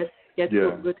 get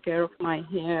good care of my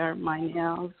hair, my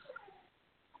nails,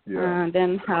 and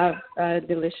then have a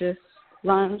delicious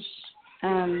lunch,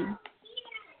 and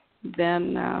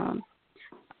then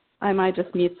I might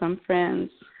just meet some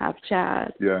friends, have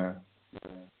chat. Yeah.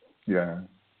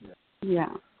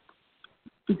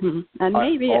 And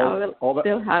maybe I will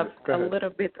still have a little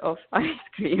bit of ice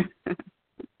cream.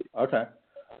 Okay.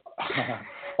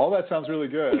 All that sounds really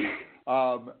good.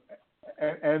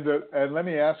 And let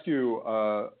me ask you,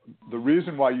 the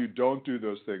reason why you don't do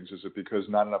those things, is it because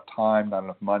not enough time, not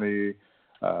enough money,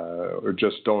 or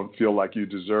just don't feel like you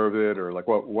deserve it? Or like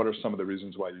what are some of the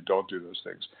reasons why you don't do those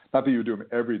things? Not that you do them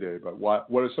every day, but what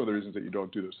are some of the reasons that you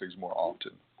don't do those things more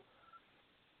often?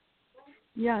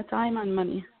 Yeah, time and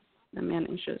money, the main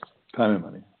issues. Time and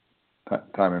money.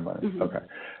 Time and money. Okay.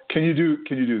 Can you do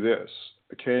this?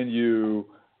 Can you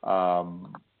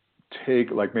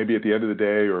take, like maybe at the end of the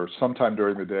day or sometime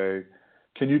during the day,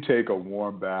 can you take a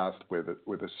warm bath with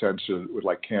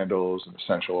like candles and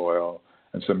essential oil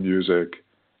and some music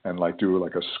and like do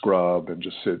like a scrub and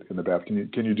just sit in the bath?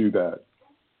 Can you do that?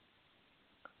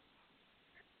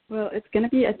 Well, it's going to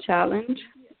be a challenge,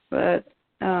 but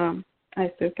I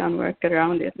still can work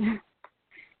around it.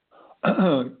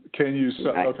 Can you?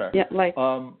 Okay. Yeah, like.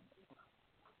 Go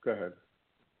ahead.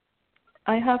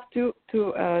 I have two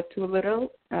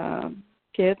little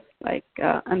kids, like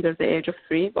under the age of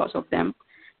 3, both of them.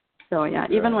 So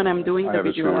even when I'm doing the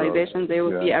visualization, they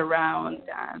will be around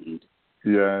and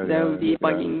they will be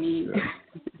bugging me.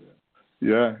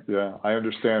 Yeah, I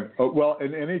understand. Oh, well,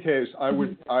 in any case, I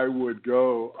would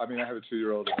go. I mean, I have a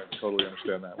 2-year-old, and I totally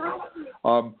understand that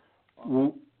one.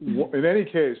 in any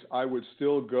case, I would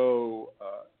still go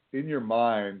in your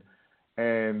mind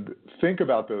and think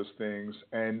about those things,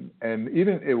 and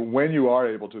even when you are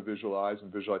able to visualize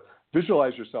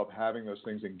visualize yourself having those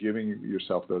things and giving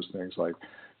yourself those things, like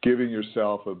giving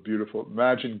yourself a beautiful,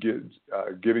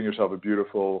 giving yourself a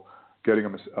beautiful, getting a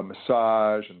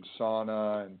massage and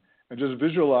sauna, and just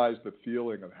visualize the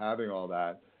feeling of having all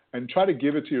that, and try to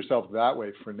give it to yourself that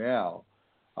way for now,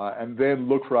 and then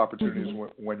look for opportunities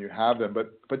when you have them.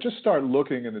 But just start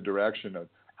looking in the direction of,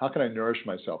 how can I nourish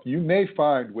myself? You may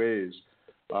find ways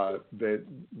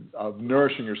of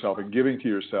nourishing yourself and giving to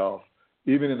yourself,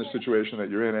 even in the situation that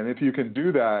you're in. And if you can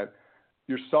do that,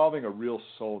 you're solving a real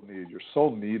soul need. Your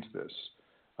soul needs this,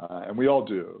 and we all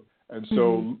do. And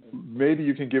so maybe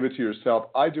you can give it to yourself.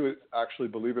 I do it, actually,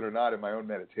 believe it or not, in my own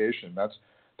meditation.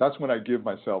 That's when I give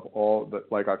myself all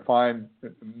that. Like, I find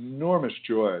enormous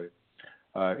joy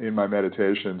in my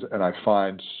meditations, and I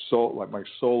find my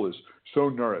soul is so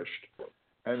nourished,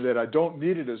 and that I don't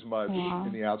need it as much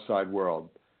in the outside world,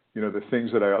 the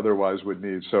things that I otherwise would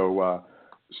need. So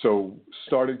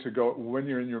starting to go, when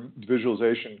you're in your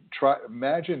visualization,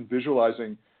 imagine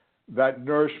visualizing that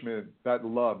nourishment, that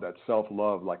love, that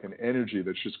self-love, like an energy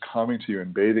that's just coming to you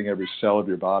and bathing every cell of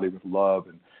your body with love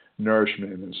and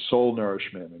nourishment and soul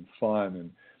nourishment and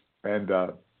fun.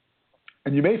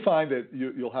 And you may find that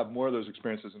you'll have more of those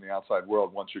experiences in the outside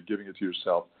world once you're giving it to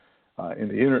yourself in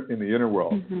the inner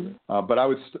world. But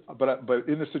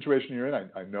in the situation you're in,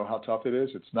 I know how tough it is.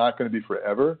 It's not going to be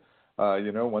forever.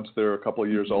 Once they're a couple of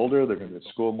years older, they're going to be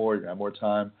at school more. You're going to have more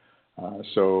time.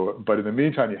 But in the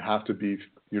meantime, you have to be,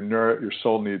 your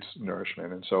soul needs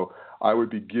nourishment. And so I would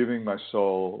be giving my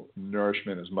soul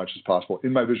nourishment as much as possible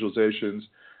in my visualizations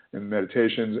and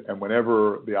meditations, and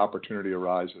whenever the opportunity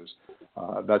arises.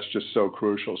 That's just so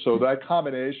crucial. So that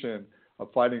combination of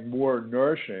finding more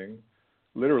nourishing,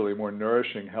 literally more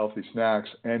nourishing, healthy snacks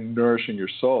and nourishing your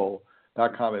soul,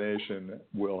 that combination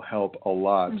will help a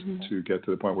lot to get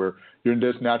to the point where you're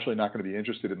just naturally not going to be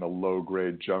interested in the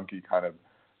low-grade, junky kind of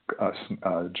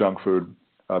junk food,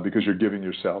 because you're giving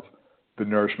yourself the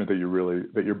nourishment that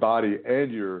your body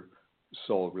and your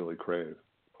soul really crave.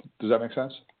 Does that make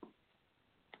sense?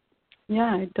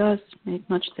 Yeah, it does make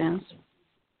much sense.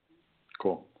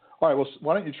 Cool. All right. Well,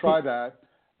 why don't you try that,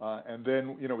 and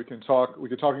then we can talk. We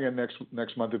can talk again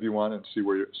next month if you want, and see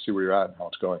where you're at and how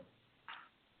it's going.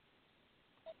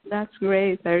 That's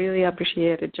great. I really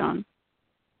appreciate it, John.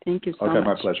 Thank you so much. Okay,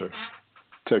 my pleasure.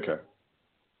 Take care.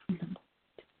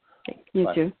 Okay. You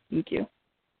too. Thank you.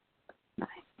 Bye.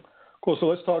 Cool. So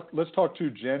let's talk to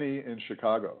Jenny in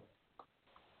Chicago.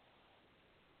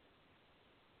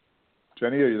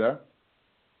 Jenny, are you there?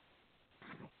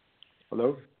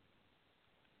 Hello?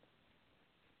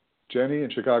 Jenny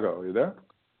in Chicago, are you there?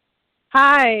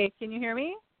 Hi, can you hear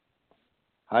me?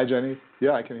 Hi, Jenny.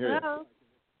 Yeah, I can hear Hello. You.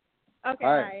 Okay,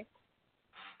 hi.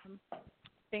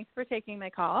 Thanks for taking my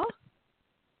call.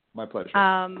 My pleasure.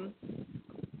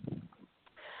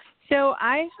 So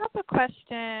I have a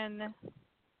question.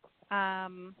 I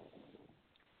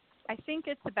think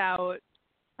it's about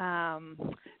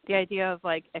the idea of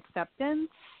like acceptance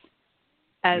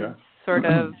as sort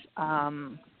of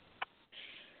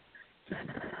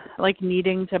like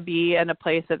needing to be in a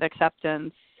place of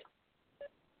acceptance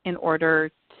in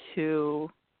order to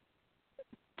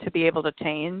be able to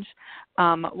change.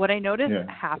 What I notice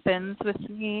happens with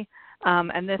me,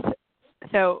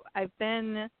 so I've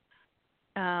been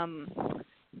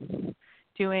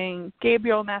doing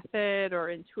Gabriel method or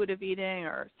intuitive eating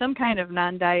or some kind of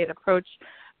non-diet approach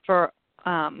for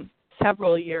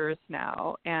several years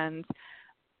now, and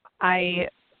I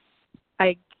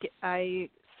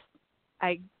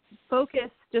focus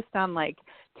just on like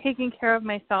taking care of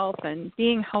myself and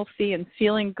being healthy and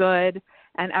feeling good,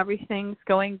 and everything's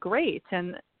going great,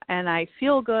 and I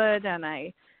feel good, and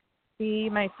I see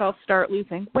myself start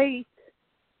losing weight,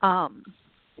 and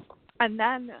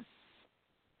then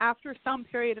after some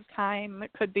period of time,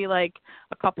 it could be like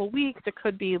a couple weeks, it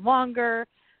could be longer,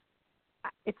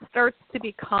 it starts to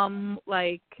become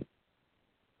like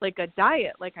a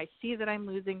diet. Like I see that I'm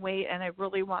losing weight and I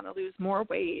really want to lose more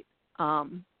weight.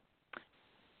 And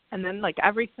then like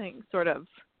everything sort of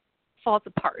falls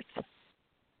apart.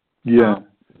 Yeah.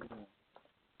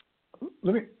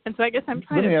 And so I guess I'm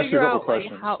trying to figure out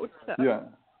like how to. Yeah.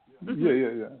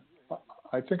 Yeah.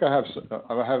 I think I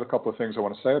have a couple of things I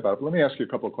want to say about it. But let me ask you a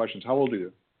couple of questions. How old are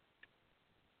you?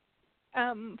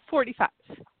 45.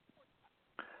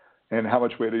 And how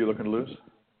much weight are you looking to lose?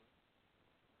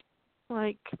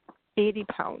 Like 80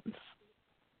 pounds.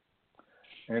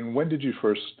 And when did you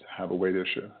first have a weight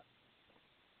issue?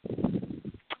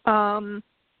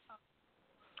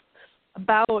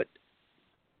 about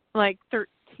like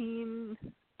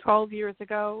 12 years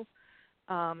ago,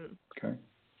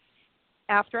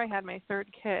 after I had my third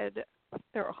kid,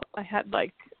 I had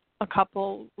like a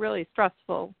couple really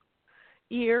stressful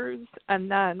years, and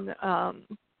then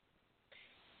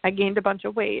I gained a bunch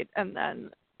of weight, and then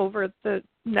over the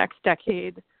next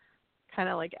decade, kind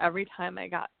of like every time I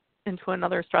got into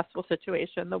another stressful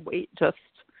situation, the weight just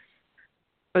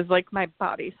was like my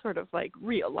body sort of like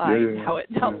realigned how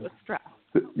it dealt with stress.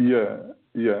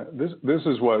 This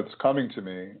is what's coming to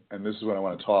me, and this is what I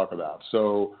want to talk about.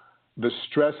 So the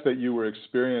stress that you were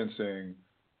experiencing,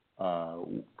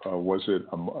 was it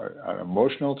an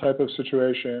emotional type of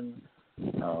situation?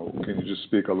 Can you just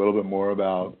speak a little bit more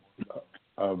about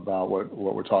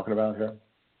what we're talking about here?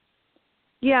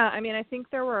 Yeah, I mean, I think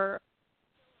there were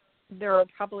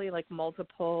probably like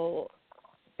multiple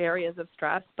areas of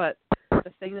stress, but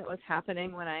the thing that was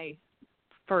happening when I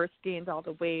first gained all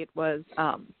the weight was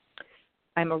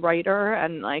I'm a writer,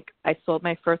 and like I sold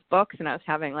my first books, and I was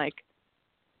having like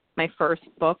my first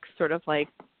book sort of like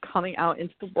coming out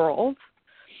into the world.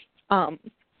 And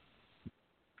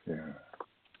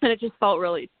it just felt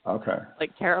really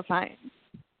like terrifying.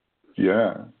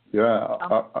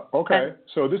 Okay.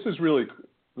 So this is really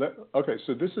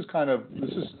So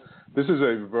this is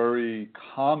a very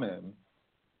common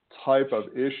type of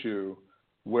issue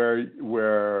where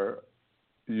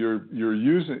you're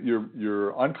using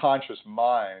your unconscious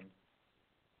mind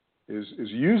is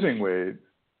using weight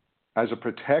as a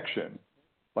protection,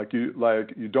 like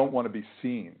you don't want to be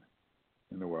seen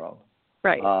in the world.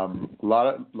 Right. A lot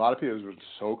of people, it's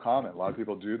so common. A lot of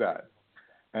people do that,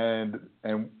 and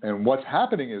what's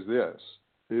happening is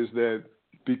that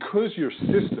because your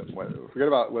system, forget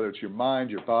about whether it's your mind,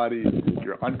 your body,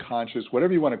 your unconscious,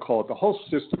 whatever you want to call it, the whole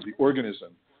system, the organism,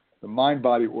 the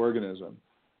mind-body organism,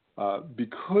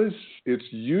 because it's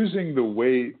using the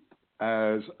weight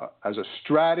as a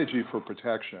strategy for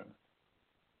protection,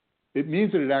 it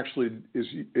means that it actually is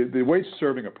the weight's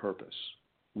serving a purpose.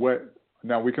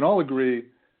 Now we can all agree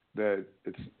that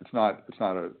it's not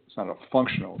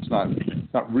functional. It's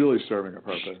not really serving a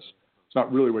purpose. It's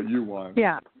not really what you want.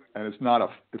 Yeah. And it's not a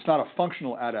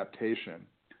functional adaptation,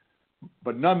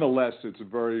 but nonetheless, it's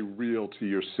very real to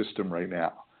your system right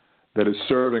now, that is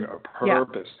serving a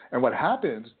purpose. Yeah. And what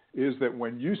happens is that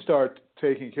when you start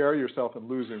taking care of yourself and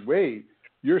losing weight,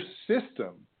 your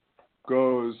system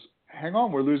goes, hang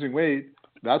on, we're losing weight.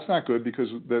 That's not good because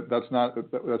that's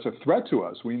a threat to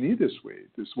us. We need this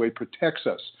weight. This weight protects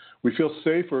us. We feel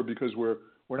safer because we're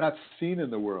not seen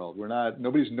in the world.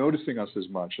 Nobody's noticing us as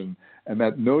much, and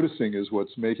that noticing is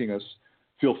what's making us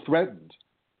feel threatened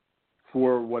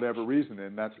for whatever reason.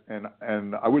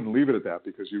 And I wouldn't leave it at that,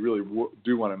 because you really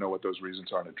do want to know what those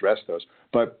reasons are and address those.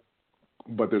 But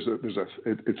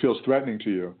it feels threatening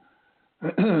to you.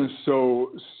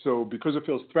 So because it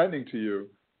feels threatening to you,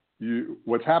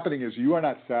 what's happening is you are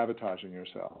not sabotaging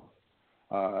yourself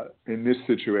in this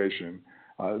situation.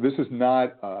 This is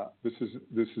not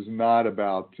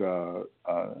about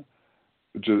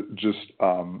just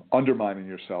undermining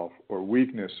yourself or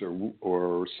weakness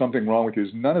or something wrong with you.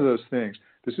 It's none of those things.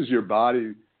 This is your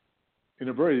body in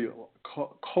a very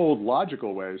cold,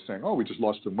 logical way saying, "Oh, we just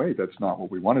lost some weight. That's not what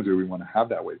we want to do. We want to have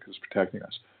that weight because it's protecting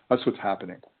us." That's what's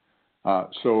happening.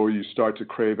 So you start to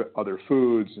crave other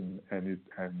foods,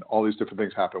 and all these different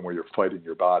things happen where you're fighting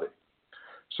your body.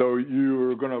 So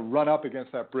you're going to run up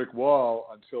against that brick wall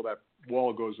until that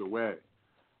wall goes away.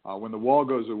 When the wall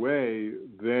goes away,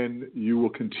 then you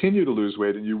will continue to lose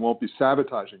weight, and you won't be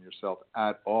sabotaging yourself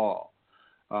at all.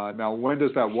 Now, when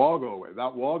does that wall go away?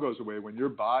 That wall goes away when your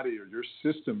body or your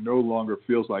system no longer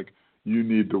feels like you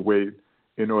need the weight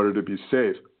in order to be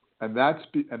safe. And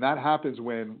that happens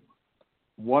when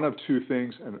one of two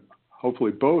things, and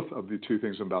hopefully both of the two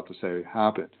things I'm about to say,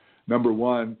 happen. Number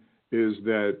one is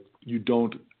that you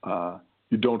don't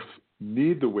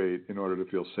need the weight in order to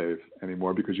feel safe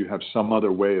anymore, because you have some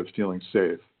other way of feeling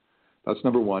safe. That's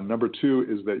number one. Number two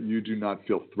is that you do not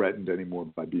feel threatened anymore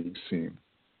by being seen.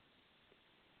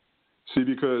 See,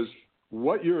 because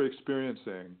what you're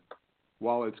experiencing,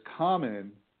 while it's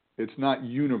common, it's not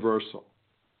universal.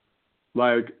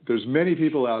 Like, there's many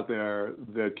people out there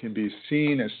that can be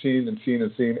seen, and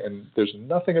there's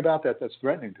nothing about that that's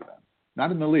threatening to them.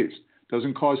 Not in the least.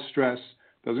 Doesn't cause stress,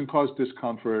 doesn't cause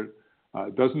discomfort,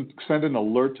 doesn't send an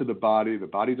alert to the body. The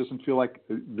body doesn't feel like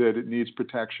that it needs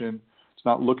protection. It's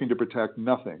not looking to protect,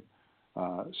 nothing.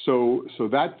 So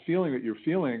that feeling that you're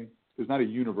feeling is not a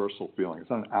universal feeling. It's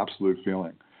not an absolute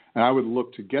feeling. And I would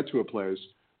look to get to a place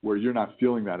where you're not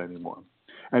feeling that anymore.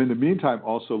 And in the meantime,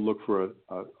 also look for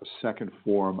a second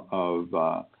form of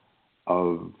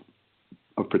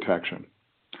of protection.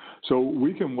 So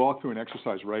we can walk through an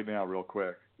exercise right now real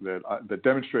quick that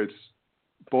demonstrates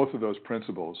both of those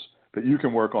principles that you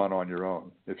can work on your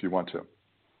own if you want to.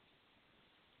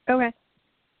 Okay.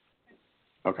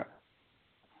 Okay.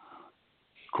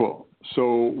 Cool.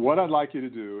 So what I'd like you to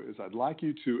do is I'd like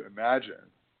you to imagine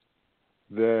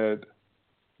that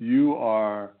you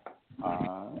are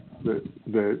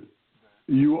that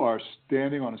you are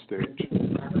standing on a stage,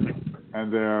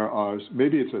 and there are,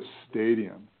 maybe it's a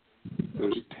stadium.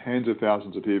 There's tens of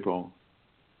thousands of people,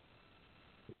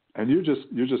 and you're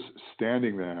just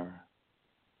standing there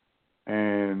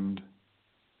and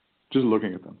just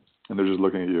looking at them, and they're just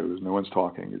looking at you. There's no one's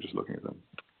talking. You're just looking at them.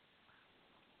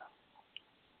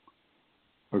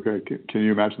 Okay, can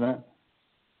you imagine that?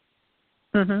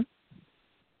 Mhm.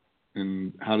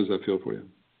 And how does that feel for you?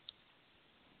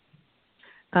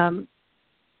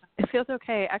 It feels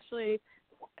okay. Actually,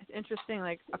 it's interesting.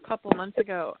 Like a couple months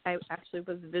ago, I actually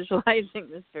was visualizing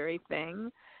this very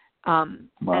thing,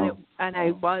 Wow. and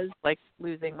I was like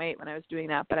losing weight when I was doing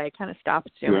that, but I kind of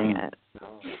stopped doing it.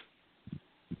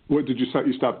 What did you stop?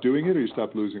 You stopped doing it, or you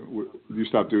stopped losing? You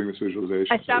stopped doing this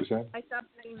visualization? I stopped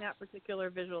doing that particular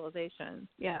visualization.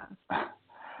 Yeah.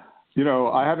 You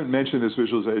know, I haven't mentioned this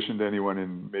visualization to anyone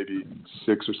in maybe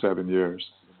 6 or 7 years.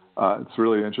 It's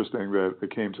really interesting that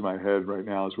it came to my head right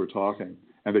now as we're talking,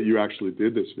 and that you actually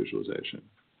did this visualization.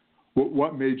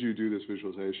 What made you do this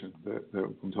visualization that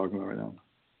I'm talking about right now?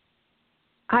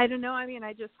 I don't know. I mean,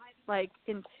 I just like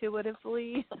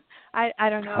intuitively. I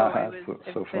don't know. I was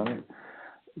so funny.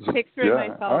 Picturing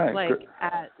myself like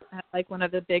at like one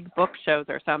of the big book shows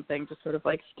or something, just sort of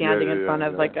like standing in front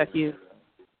of like a huge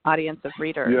audience of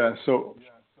readers. Yeah. So,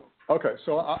 okay.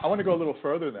 So I want to go a little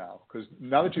further now, because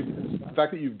now that the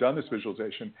fact that you've done this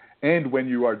visualization, and when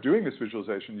you are doing this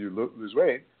visualization, you lose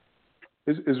weight,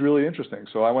 is really interesting.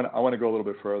 So I want to go a little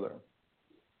bit further.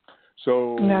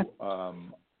 So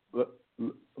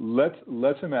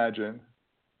let's imagine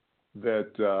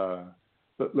that.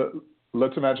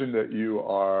 Let's imagine that you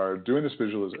are doing this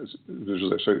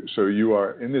visualization. So you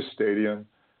are in this stadium.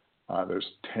 There's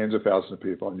tens of thousands of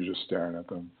people, and you're just staring at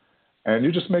them. And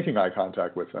you're just making eye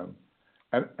contact with them.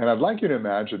 And I'd like you to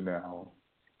imagine now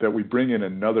that we bring in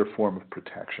another form of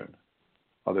protection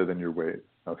other than your weight,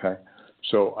 okay?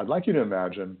 So I'd like you to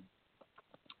imagine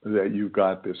that you've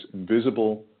got this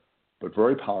invisible but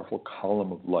very powerful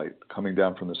column of light coming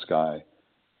down from the sky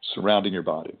surrounding your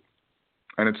body.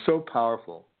 And it's so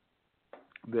powerful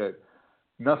that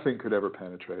nothing could ever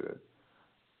penetrate it.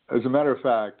 As a matter of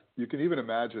fact, you can even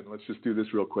imagine, let's just do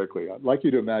this real quickly. I'd like you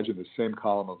to imagine the same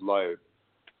column of light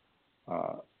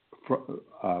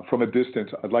from a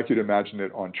distance. I'd like you to imagine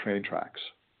it on train tracks.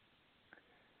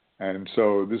 And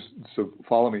so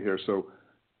follow me here. So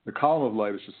the column of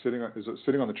light is just sitting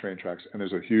on the train tracks, and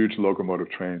there's a huge locomotive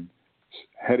train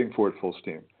heading for it full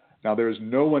steam. Now, there is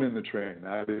no one in the train,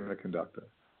 not even a conductor.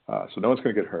 So no one's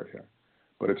going to get hurt here.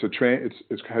 But it's a train.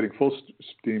 It's heading full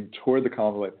steam toward the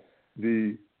column of light.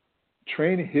 The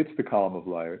train hits the column of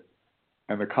light,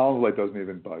 and the column of light doesn't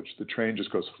even budge. The train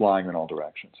just goes flying in all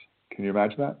directions. Can you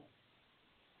imagine that?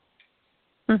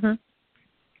 Mhm.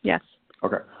 Yes.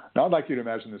 Okay. Now I'd like you to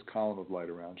imagine this column of light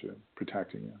around you,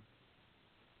 protecting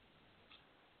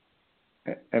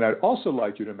you. And I'd also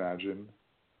like you to imagine,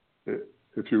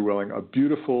 if you're willing, a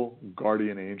beautiful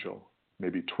guardian angel,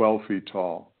 maybe 12 feet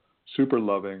tall, super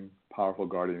loving, powerful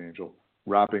guardian angel,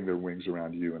 wrapping their wings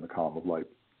around you in the column of light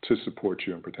to support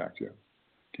you and protect you.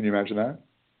 Can you imagine that?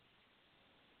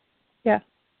 Yeah.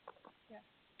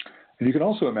 And you can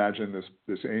also imagine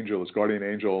this angel, this guardian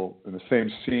angel, in the same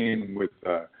scene with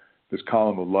this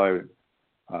column of light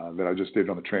that I just did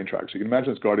on the train tracks. So you can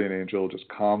imagine this guardian angel just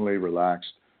calmly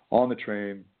relaxed on the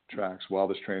train tracks while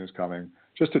this train is coming,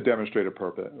 just to demonstrate a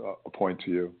point to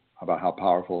you about how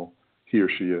powerful he or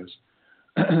she is.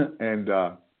 And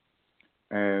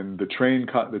the train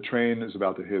is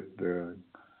about to hit the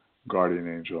guardian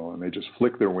angel, and they just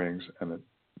flick their wings, and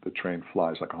the train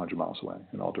flies like 100 miles away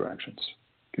in all directions.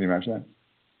 Can you imagine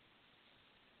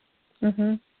that?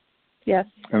 Mhm. Yes.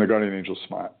 And the guardian angel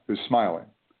is smiling,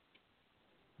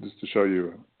 just to show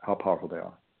you how powerful they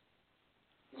are.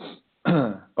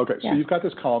 Okay, so you've got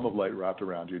this column of light wrapped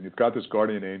around you, and you've got this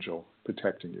guardian angel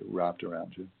protecting you, wrapped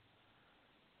around you.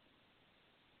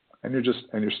 And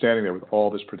you're standing there with all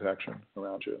this protection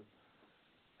around you.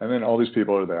 And then all these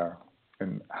people are there.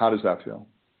 And how does that feel?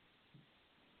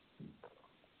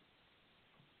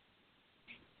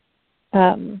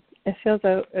 It feels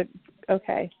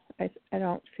okay. I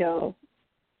don't feel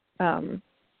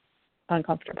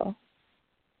uncomfortable.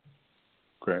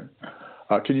 Great.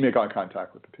 Can you make eye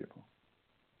contact with the people?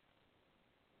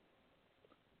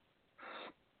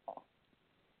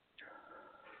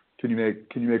 Can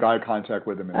you make eye contact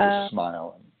with them and just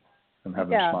smile and have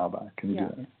them smile back? Can you do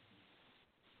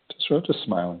that? Just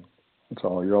smiling. That's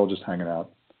all. You're all just hanging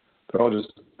out. They're all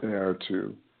just there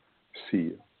to see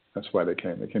you. That's why they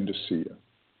came. They came to see you.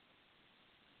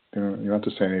 You don't have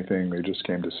to say anything. They just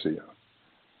came to see you.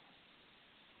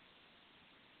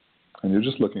 And you're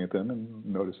just looking at them and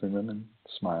noticing them and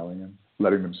smiling and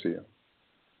letting them see you.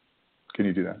 Can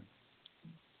you do that?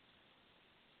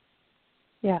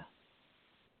 Yeah.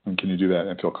 And can you do that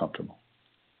and feel comfortable?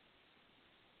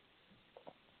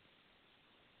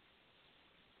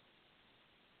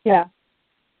 Yeah.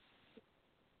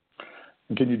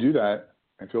 And can you do that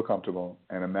and feel comfortable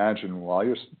and imagine while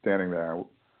you're standing there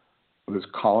with this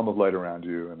column of light around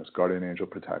you and this guardian angel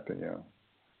protecting you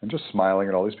and just smiling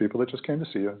at all these people that just came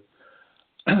to see you?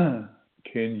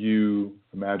 Can you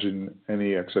imagine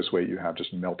any excess weight you have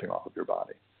just melting off of your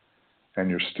body? And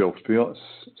you're still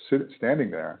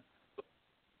standing there,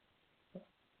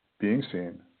 being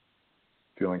seen,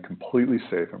 feeling completely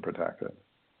safe and protected,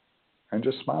 and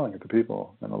just smiling at the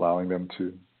people and allowing them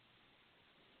to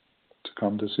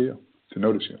come to see you, to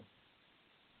notice you.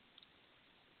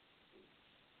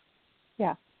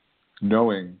 Yeah.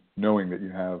 Knowing that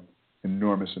you have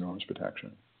enormous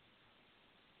protection.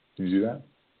 Can you do that?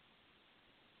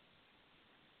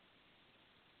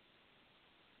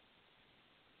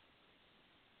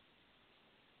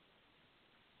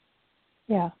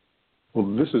 Yeah.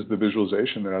 Well, this is the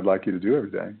visualization that I'd like you to do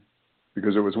every day,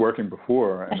 because it was working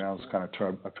before, and now it's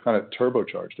I've kind of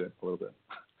turbocharged it a little bit.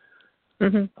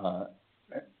 Mm-hmm.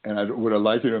 And I would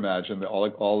like you to imagine that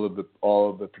all of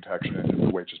the protection and the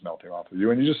weight just melting off of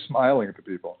you, and you're just smiling at the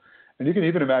people. And you can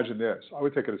even imagine this. I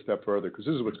would take it a step further, because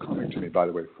this is what's coming to me, by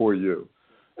the way, for you.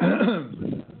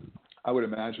 I would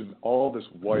imagine all this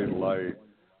white light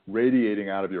radiating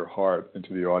out of your heart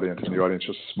into the audience, and the audience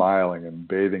just smiling and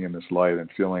bathing in this light and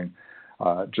feeling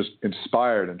just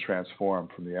inspired and transformed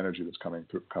from the energy that's coming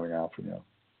out from you,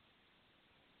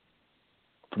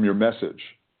 from your message,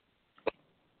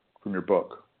 from your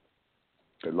book.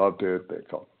 They loved it. They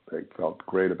felt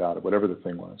great about it. Whatever the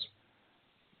thing was,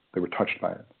 they were touched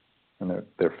by it, and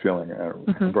they're feeling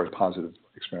a very positive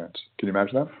experience. Can you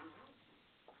imagine that?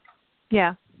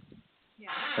 Yeah.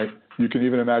 Right? You can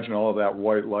even imagine all of that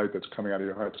white light that's coming out of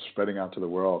your heart spreading out to the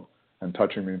world and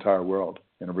touching the entire world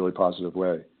in a really positive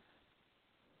way.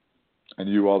 And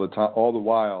you all the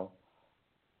while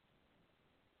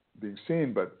being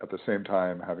seen, but at the same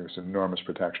time having this enormous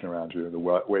protection around you, the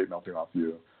weight melting off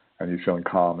you, and you feeling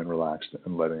calm and relaxed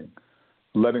and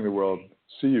letting the world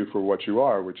see you for what you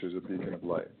are, which is a beacon of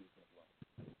light.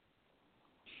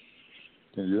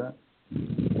 Can you do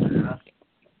that?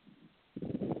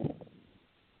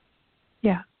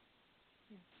 Yeah.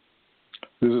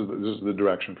 This is the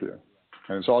direction for you.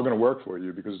 And it's all going to work for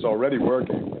you because it's already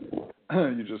working.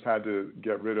 You just had to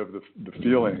get rid of the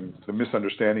feeling, the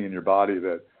misunderstanding in your body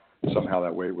that somehow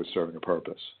that weight was serving a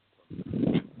purpose.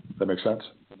 That make sense?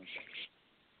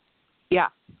 Yeah.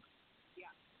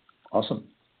 Awesome.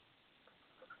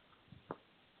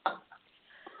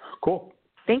 Cool.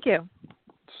 Thank you.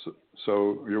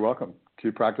 So you're welcome.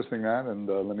 Keep practicing that, and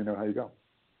let me know how you go.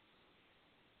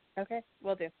 Okay,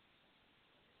 will do.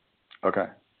 Okay.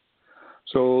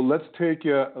 So let's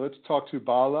talk to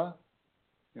Bala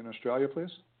in Australia, please.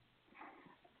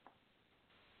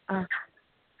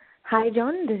 Hi,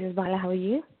 John. This is Bala. How are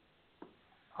you?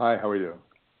 Hi, how are you?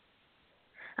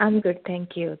 I'm good,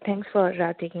 thank you. Thanks for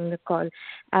taking the call.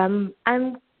 I'm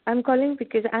calling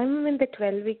because I'm in the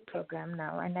 12-week program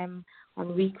now, and I'm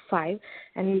on week 5,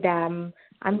 and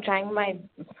I'm trying my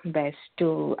best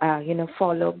to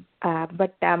follow.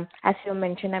 But as you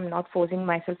mentioned, I'm not forcing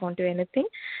myself onto anything.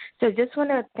 So I just want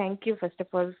to thank you first of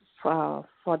all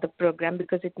for the program,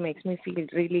 because it makes me feel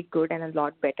really good and a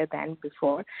lot better than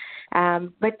before.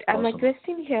 But awesome. My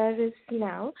question here is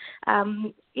now,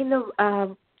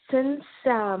 since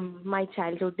my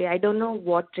childhood day, I don't know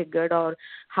what triggered or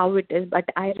how it is, but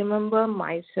I remember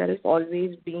myself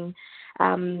always being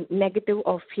negative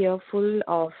or fearful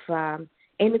of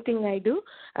anything I do.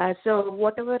 So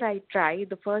whatever I try,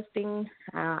 the first thing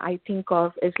I think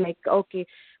of is like, okay,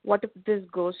 what if this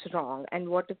goes wrong? And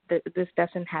what if this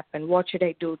doesn't happen? What should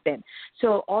I do then?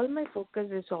 So all my focus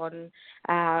is on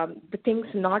the things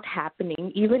not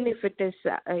happening, even if it is,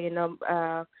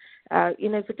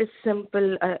 if it is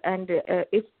simple and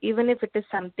even if it is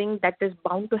something that is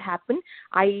bound to happen,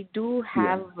 I do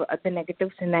have the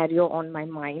negative scenario on my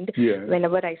mind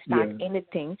whenever I start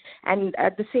anything. And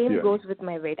the same goes with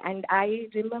my weight. And I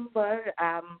remember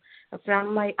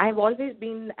I've always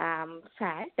been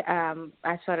fat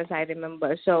as far as I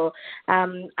remember. So,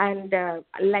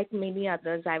 like many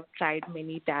others, I've tried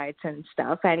many diets and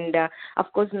stuff, and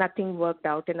of course, nothing worked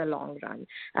out in the long run.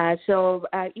 So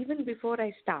even before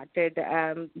I started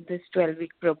this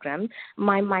 12-week program,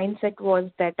 my mindset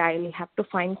was that I'll have to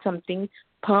find something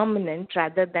permanent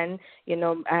rather than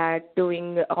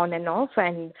doing on and off,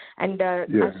 and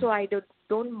so I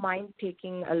don't mind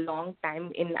taking a long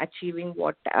time in achieving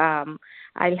what I'll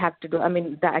have to do. I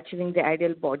mean, achieving the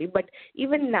ideal body. But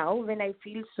even now, when I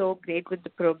feel so great with the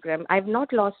program, I've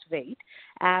not lost weight,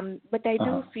 but I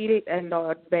do feel a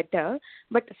lot better.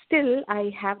 But still,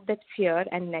 I have that fear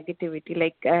and negativity.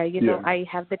 Like, I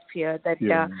have that fear that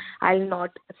I'll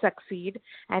not succeed,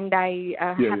 and I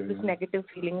have this negative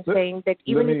feeling saying that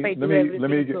even if I do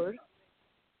everything good.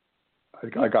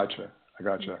 I gotcha.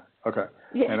 Okay.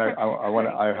 Yeah. And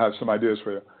I have some ideas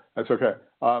for you. That's okay.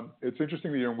 It's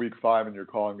interesting that you're in week 5 and you're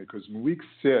calling me, because in week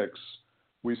 6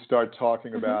 we start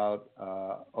talking about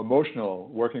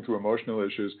working through emotional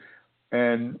issues,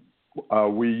 and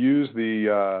we use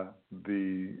the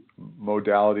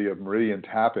modality of meridian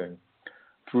tapping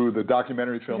through the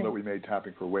documentary film that we made,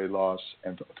 Tapping for Weight Loss,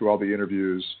 and through all the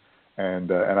interviews,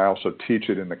 and I also teach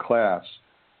it in the class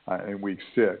in week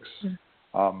 6.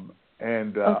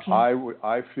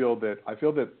 I feel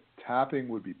that tapping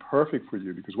would be perfect for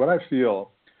you, because what I feel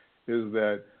is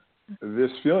that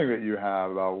this feeling that you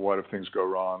have about what if things go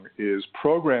wrong is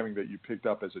programming that you picked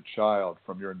up as a child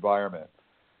from your environment,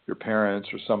 your parents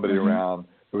or somebody around.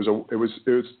 It's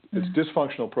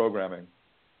dysfunctional programming,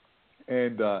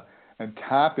 and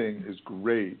tapping is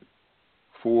great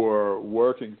for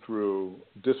working through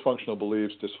dysfunctional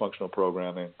beliefs, dysfunctional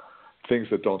programming, things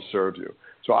that don't serve you.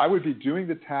 So I would be doing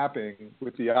the tapping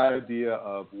with the idea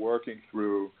of working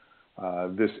through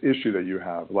this issue that you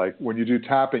have. Like when you do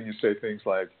tapping, you say things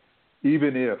like,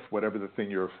 even if whatever the thing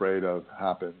you're afraid of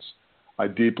happens, I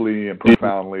deeply and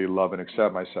profoundly love and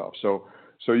accept myself. So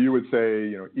you would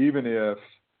say, even if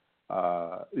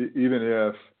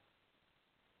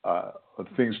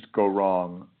things go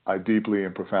wrong, I deeply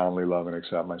and profoundly love and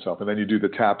accept myself. And then you do the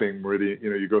tapping meridian,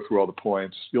 you go through all the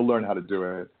points. You'll learn how to do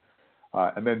it.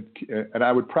 And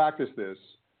I would practice this.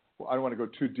 Well, I don't want to go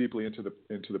too deeply into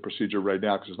the procedure right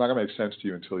now, because it's not going to make sense to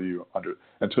you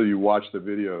until you watch the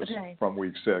videos from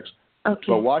week 6. Okay.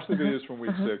 So watch the videos from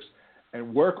week 6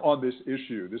 and work on this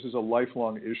issue. This is a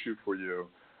lifelong issue for you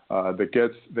that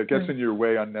gets in your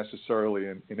way unnecessarily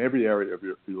in every area of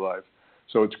your life.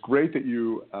 So it's great that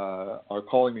you are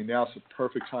calling me now. It's a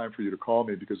perfect time for you to call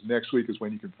me, because next week is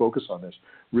when you can focus on this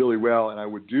really well. And I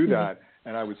would do that,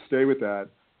 and I would stay with that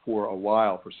for a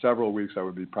while. For several weeks, I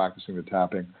would be practicing the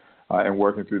tapping and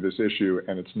working through this issue,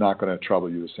 and it's not going to trouble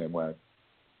you the same way.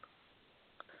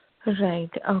 Right.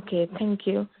 Okay. Thank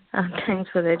you. Thanks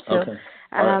for that. So,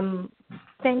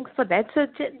 thanks for that. So,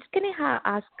 can I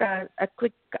ask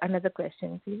another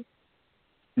question, please?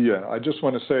 Yeah, I just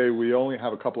want to say we only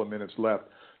have a couple of minutes left,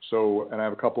 and I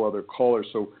have a couple other callers.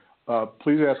 So,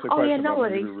 please ask the question. Oh yeah, no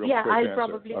worries. Yeah, I'll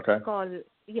probably call.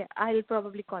 Yeah, I'll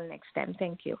probably call next time.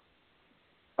 Thank you.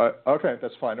 Okay,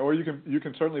 that's fine. Or you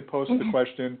can certainly post the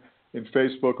question in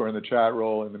Facebook or in the chat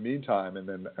roll in the meantime,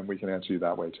 and we can answer you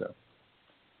that way too.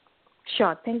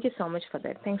 Sure. Thank you so much for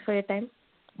that. Thanks for your time.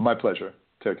 My pleasure.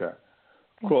 Take care.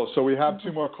 Cool. So we have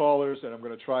 2 more callers, and I'm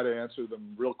going to try to answer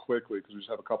them real quickly because we just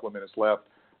have a couple of minutes left.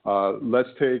 Let's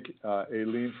take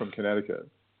Aileen from Connecticut.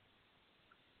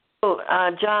 Oh,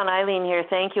 John, Eileen here.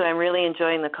 Thank you. I'm really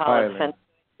enjoying the call. Hi, it's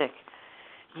fantastic.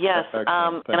 Yes, and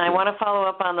I want to follow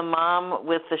up on the mom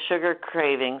with the sugar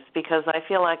cravings, because I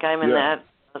feel like I'm in that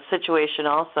situation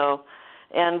also.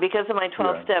 And because of my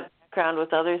 12-step background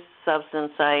with other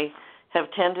substance, I have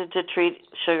tended to treat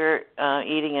sugar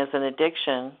eating as an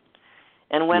addiction.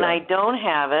 And when I don't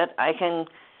have it,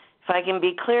 if I can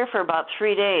be clear for about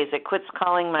 3 days, it quits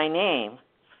calling my name.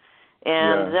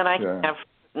 And then I can have,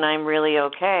 and I'm really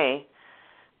okay.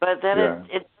 But then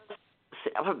it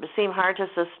seem hard to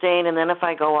sustain, and then if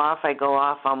I go off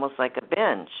almost like a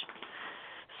binge.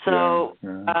 So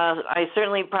I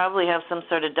certainly probably have some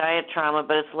sort of diet trauma,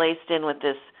 but it's laced in with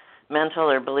this mental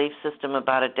or belief system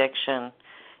about addiction.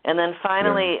 And then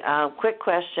finally, quick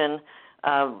question,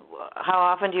 how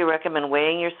often do you recommend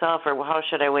weighing yourself, or how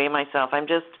should I weigh myself? I'm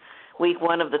just week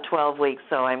 1 of the 12 weeks,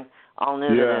 so I'm all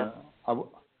new to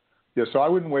this. So I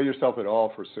wouldn't weigh yourself at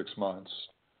all for 6 months.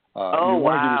 You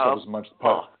want to give yourself as much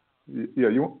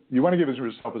you want to give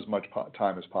yourself as much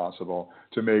time as possible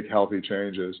to make healthy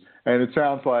changes. And it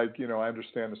sounds like, I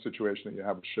understand the situation that you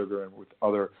have with sugar and with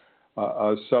other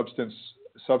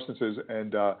substances.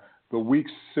 And the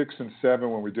weeks 6 and 7,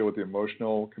 when we deal with the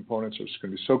emotional components, are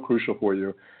going to be so crucial for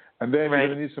you. And then you're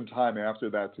going to need some time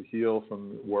after that to heal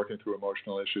from working through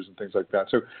emotional issues and things like that.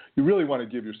 So you really want to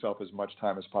give yourself as much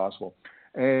time as possible.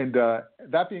 And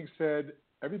that being said,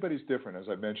 everybody's different. As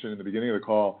I mentioned in the beginning of the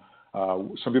call,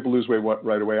 some people lose weight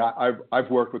right away. I've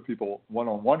worked with people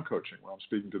one-on-one coaching where I'm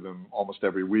speaking to them almost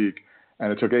every week,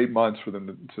 and it took 8 months for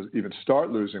them to even start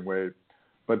losing weight.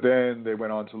 But then they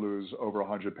went on to lose over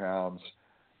 100 pounds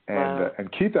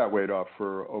and keep that weight off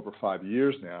for over 5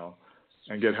 years now,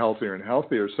 and get healthier and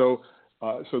healthier. So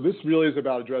this really is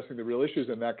about addressing the real issues,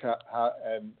 and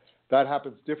that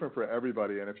happens different for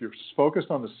everybody. And if you're focused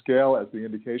on the scale as the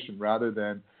indication rather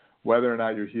than whether or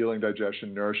not you're healing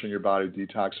digestion, nourishing your body,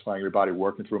 detoxifying your body,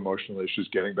 working through emotional issues,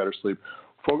 getting better sleep,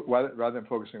 rather than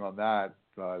focusing on that,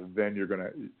 then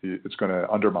it's going to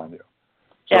undermine you.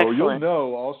 So Excellent. You'll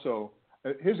know also,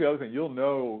 here's the other thing, you'll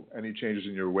know any changes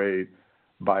in your weight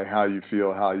by how you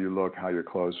feel, how you look, how your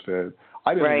clothes fit.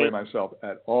 I didn't weigh myself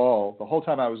at all. The whole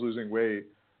time I was losing weight,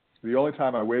 the only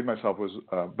time I weighed myself was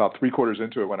about 3/4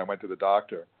 into it when I went to the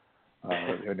doctor.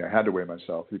 And I had to weigh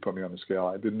myself. He put me on the scale.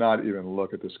 I did not even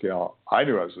look at the scale. I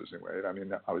knew I was losing weight. I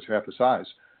mean, I was half the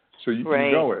size. So you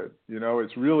know it. You know,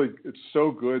 it's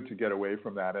so good to get away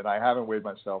from that. And I haven't weighed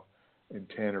myself in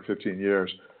 10 or 15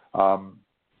 years. And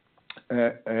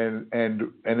it,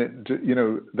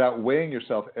 that weighing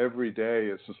yourself every day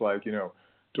is just like,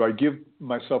 do I give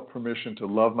myself permission to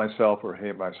love myself or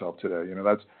hate myself today?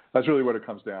 That's really what it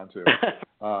comes down to. It's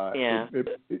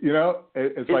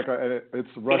like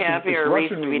it's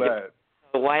Russian roulette.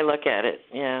 Why look at it?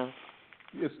 Yeah.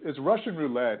 It's Russian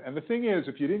roulette. And the thing is,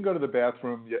 if you didn't go to the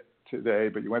bathroom today,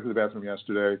 but you went to the bathroom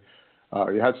yesterday,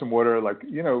 you had some water,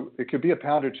 it could be a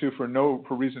pound or two for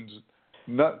reasons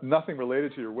nothing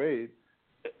related to your weight,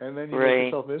 and then you make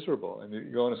yourself miserable and you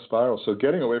go in a spiral. So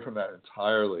getting away from that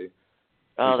entirely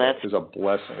is a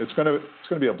blessing. It's going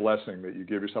to be a blessing that you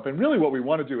give yourself. And really what we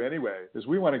want to do anyway is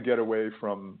we want to get away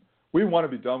from, we want to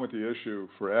be done with the issue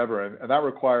forever. And that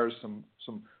requires some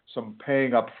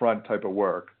paying up front type of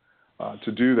work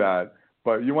to do that.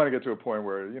 But you want to get to a point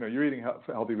where, you're eating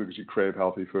healthy food because you crave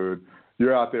healthy food.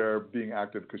 You're out there being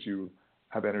active because you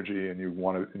have energy and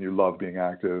you love being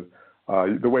active.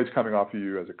 The weight's coming off of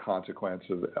you as a consequence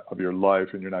of your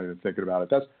life, and you're not even thinking about it.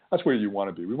 That's where you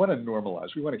want to be. We want to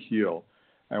normalize. We want to heal.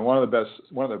 And one of the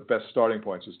best starting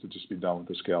points is to just be done with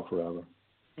the scale forever.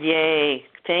 Yay!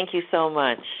 Thank you so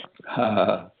much.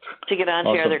 To get on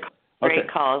to your other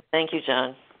great calls. Thank you,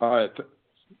 John. All right.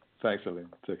 Thanks, Eileen.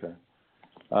 Take care.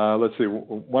 Let's see.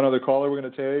 One other caller we're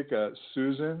going to take.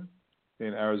 Susan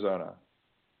in Arizona.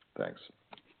 Thanks.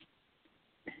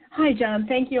 Hi, John.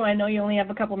 Thank you. I know you only have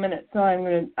a couple minutes, so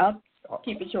I'll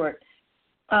keep it short.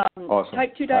 Awesome.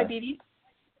 Type 2 diabetes.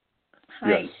 Hi.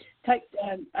 Yes.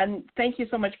 And thank you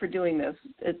so much for doing this.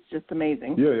 It's just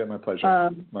amazing. Yeah, my pleasure.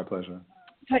 My pleasure.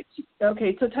 So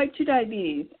type 2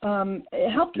 diabetes.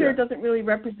 Healthcare doesn't really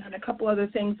represent a couple other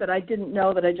things that I didn't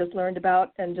know that I just learned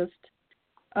about and just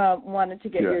wanted to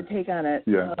get your take on it.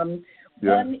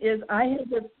 One is I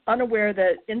was unaware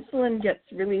that insulin gets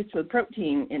released with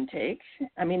protein intake.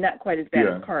 I mean, not quite as bad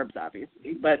as carbs,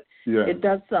 obviously, but it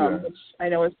does some, which I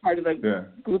know is part of the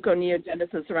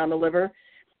gluconeogenesis around the liver.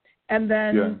 And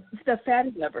then the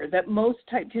fatty liver, that most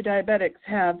type 2 diabetics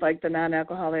have, like the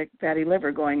non-alcoholic fatty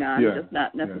liver going on, just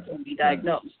not necessarily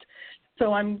diagnosed.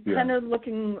 So I'm kind of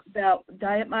looking about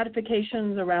diet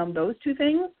modifications around those two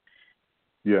things.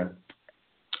 Yeah.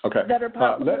 Okay. That are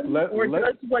possible, does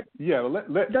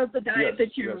the diet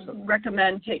that you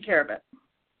recommend take care of it?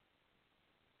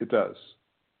 It does.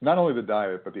 Not only the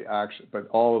diet, but the action, but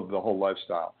all of the whole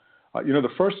lifestyle. The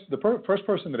first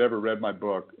person that ever read my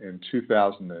book in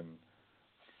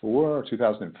 2004 or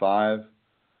 2005,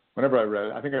 whenever I read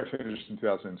it, I think I finished in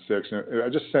 2006. I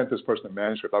just sent this person a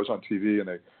manuscript. I was on TV, and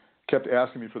they kept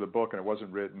asking me for the book, and it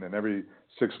wasn't written. And every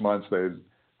 6 months they'd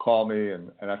call me,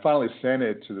 and I finally sent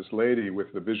it to this lady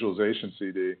with the visualization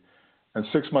CD. And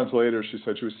 6 months later, she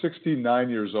said she was 69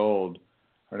 years old.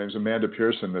 Her name's Amanda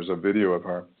Pearson. There's a video of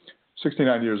her.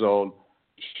 69 years old.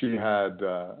 She had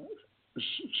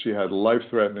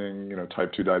life-threatening,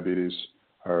 type 2 diabetes.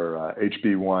 Her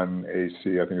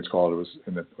HB1AC, I think it's called. It was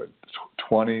in the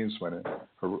 20s when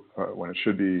it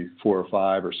should be 4 or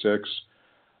 5 or 6.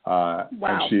 Wow.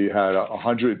 And she had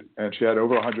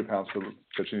over 100 pounds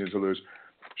that she needed to lose.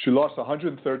 She lost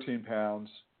 113 pounds,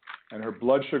 and her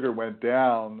blood sugar went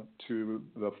down to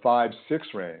the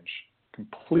 5-6 range,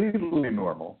 completely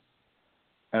normal.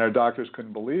 And our doctors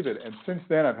couldn't believe it. And since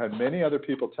then, I've had many other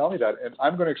people tell me that, and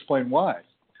I'm going to explain why.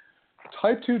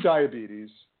 type 2 diabetes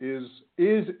is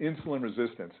insulin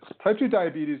resistance. Type 2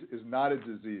 diabetes is not a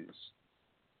disease.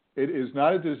 It is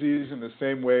not a disease in the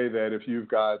same way that if you've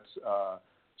got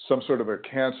some sort of a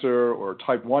cancer or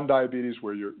type 1 diabetes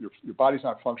where your body's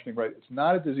not functioning right. It's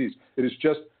not a disease. It is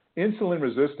just insulin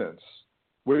resistance,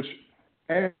 which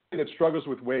anyone that struggles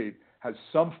with weight has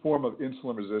some form of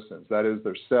insulin resistance. That is,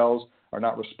 their cells are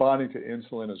not responding to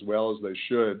insulin as well as they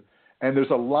should. And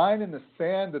there's a line in the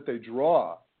sand that they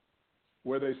draw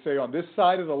where they say on this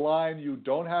side of the line you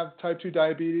don't have type 2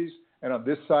 diabetes and on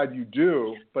this side you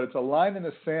do, but it's a line in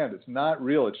the sand. It's not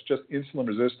real. It's just insulin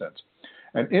resistance.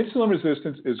 And insulin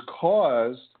resistance is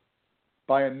caused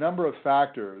by a number of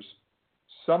factors.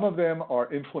 Some of them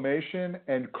are inflammation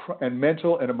and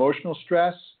mental and emotional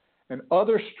stress and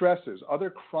other stresses, other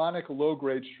chronic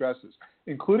low-grade stresses,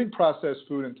 including processed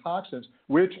food and toxins,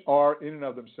 which are in and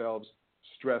of themselves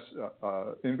stress,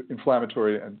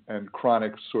 inflammatory and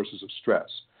chronic sources of stress.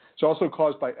 It's also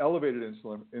caused by elevated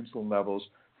insulin levels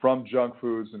from junk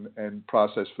foods and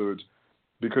processed foods,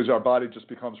 because our body just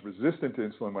becomes resistant to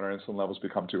insulin when our insulin levels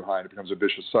become too high, and it becomes a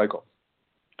vicious cycle.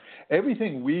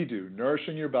 Everything we do,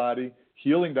 nourishing your body,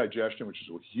 healing digestion, which is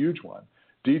a huge one,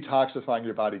 detoxifying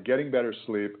your body, getting better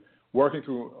sleep, working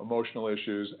through emotional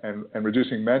issues, and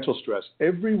reducing mental stress,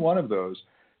 every one of those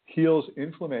heals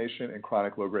inflammation and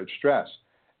chronic low-grade stress.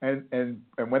 And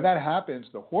when that happens,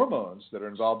 the hormones that are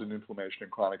involved in inflammation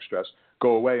and chronic stress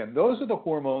go away, and those are the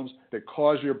hormones that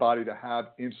cause your body to have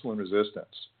insulin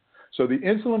resistance. So the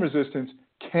insulin resistance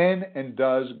can and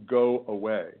does go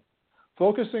away.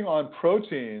 Focusing on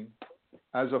protein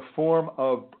as a form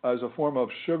of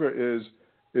sugar is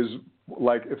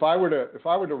like if I were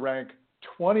to rank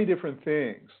 20 different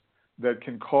things that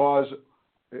can cause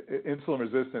insulin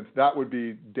resistance, that would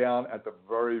be down at the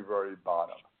very, very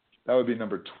bottom. That would be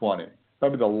number 20. That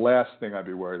would be the last thing I'd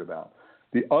be worried about.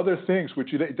 The other things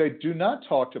which they do not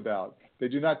talk about, they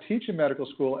do not teach in medical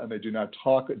school, and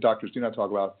doctors do not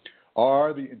talk about,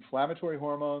 are the inflammatory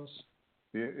hormones,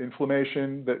 the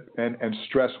inflammation and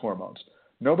stress hormones.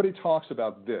 Nobody talks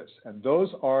about this, and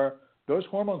those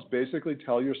hormones basically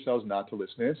tell your cells not to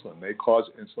listen to insulin. They cause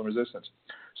insulin resistance.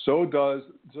 So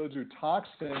do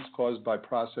toxins caused by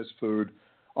processed food,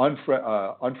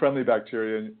 unfriendly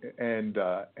bacteria, and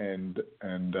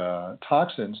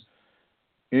toxins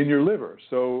in your liver.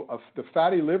 So the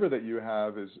fatty liver that you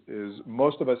have is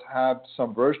most of us have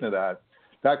some version of that.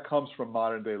 That comes from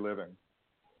modern day living.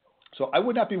 So I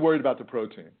would not be worried about the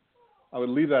protein. I would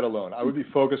leave that alone. I would be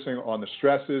focusing on the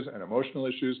stresses and emotional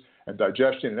issues and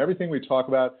digestion and everything we talk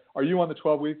about. Are you on the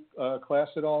 12-week class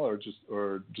at all, or just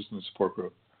in the support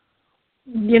group?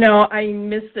 I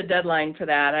missed the deadline for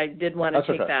that. I did want to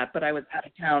take that, but I was out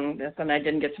of town and I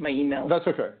didn't get to my email. That's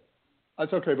okay.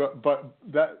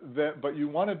 But you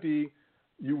want to be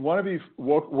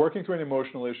working through any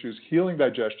emotional issues, healing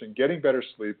digestion, getting better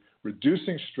sleep,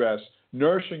 reducing stress,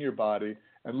 nourishing your body,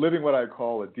 and living what I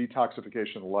call a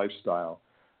detoxification lifestyle.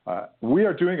 We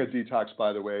are doing a detox,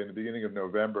 by the way, in the beginning of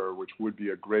November, which would be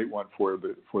a great one for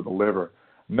the liver.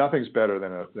 Nothing's better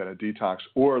than a detox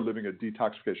or living a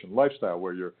detoxification lifestyle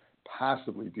where you're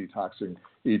passively detoxing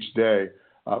each day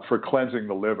for cleansing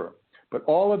the liver. But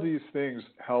all of these things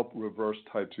help reverse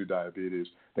type 2 diabetes.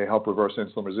 They help reverse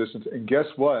insulin resistance. And guess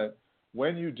what?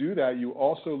 When you do that, you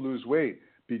also lose weight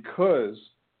because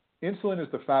insulin is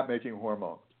the fat-making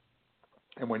hormone.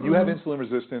 And when you have insulin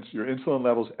resistance, your insulin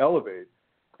levels elevate,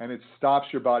 and it stops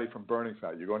your body from burning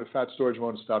fat. You go into fat storage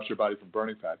mode, it stops your body from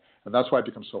burning fat. And that's why it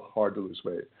becomes so hard to lose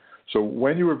weight. So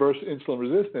when you reverse insulin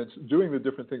resistance, doing the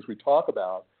different things we talk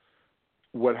about,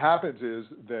 what happens is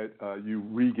that you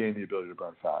regain the ability to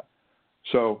burn fat.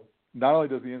 So not only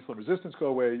does the insulin resistance go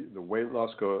away, the weight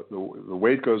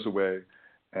goes away,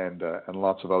 and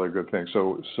lots of other good things.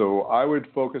 So I would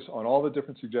focus on all the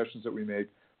different suggestions that we make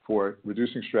for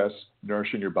reducing stress,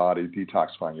 nourishing your body,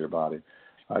 detoxifying your body,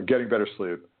 getting better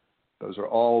sleep. Those are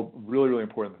all really, really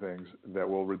important things that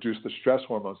will reduce the stress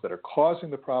hormones that are causing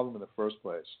the problem in the first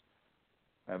place,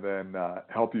 and then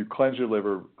help you cleanse your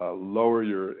liver, lower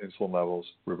your insulin levels,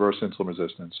 reverse insulin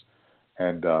resistance,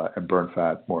 and burn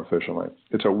fat more efficiently.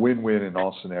 It's a win-win in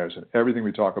all scenarios, and everything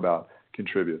we talk about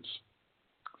contributes.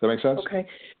 Does that make sense? Okay.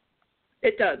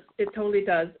 It does. It totally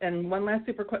does. And one last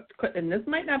super quick, and this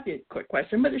might not be a quick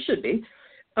question, but it should be.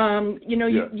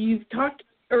 You've talked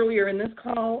earlier in this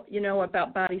call,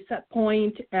 about body set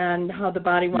point and how the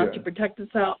body wants to protect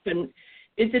itself. And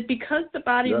is it because the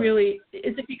body is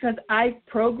it because I've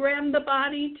programmed the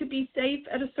body to be safe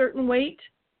at a certain weight?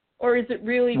 Or is it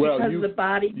really because the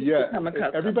body has become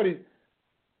accustomed?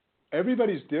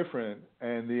 everybody's different,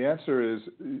 and the answer is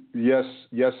yes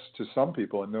to some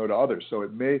people and no to others. So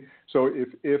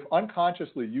if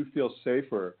unconsciously you feel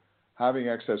safer having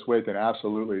excess weight, then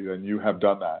absolutely, then you have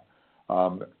done that.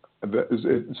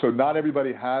 So not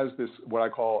everybody has this, what I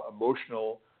call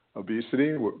emotional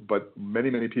obesity, but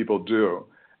many people do.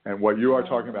 And what you are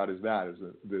talking about is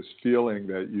this feeling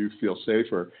that you feel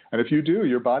safer. And if you do,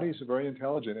 your body is very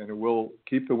intelligent, and it will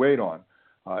keep the weight on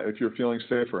if you're feeling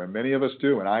safer. And many of us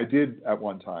do, and I did at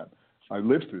one time. I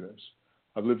lived through this.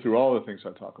 I've lived through all the things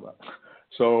I talk about.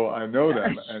 So I know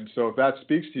them. And so if that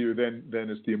speaks to you, then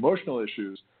it's the emotional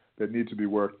issues that need to be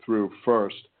worked through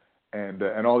first, and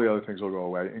all the other things will go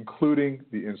away, including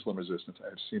the insulin resistance.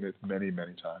 I've seen it many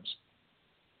times.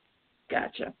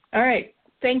 Gotcha. All right.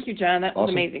 Thank you, John. That was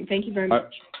amazing. Thank you very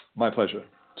much. My pleasure.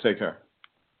 Take care.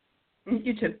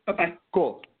 You too. Bye-bye.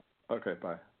 Cool. Okay,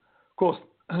 bye. Cool.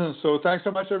 So thanks so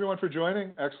much, everyone, for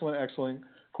joining. Excellent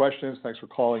questions. Thanks for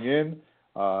calling in.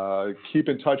 Keep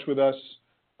in touch with us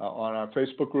on our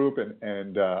Facebook group,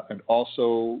 and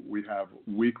also we have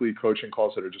weekly coaching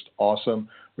calls that are just awesome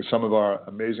with some of our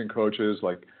amazing coaches,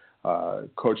 like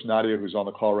Coach Nadia, who's on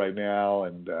the call right now,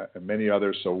 and many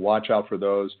others. So watch out for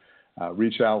those.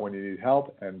 Reach out when you need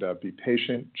help, and be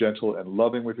patient, gentle, and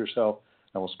loving with yourself,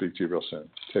 and we'll speak to you real soon.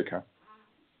 Take care.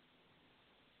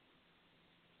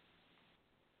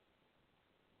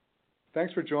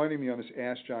 Thanks for joining me on this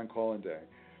Ask John call-in day.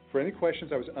 For any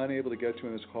questions I was unable to get to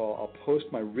in this call, I'll post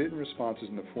my written responses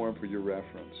in the forum for your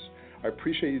reference. I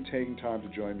appreciate you taking time to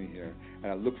join me here,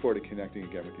 and I look forward to connecting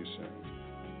again with you soon.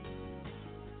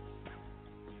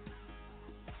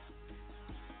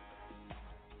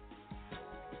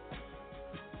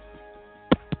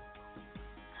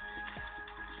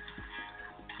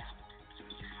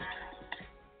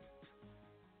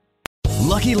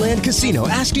 Lucky Land Casino,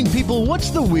 asking people,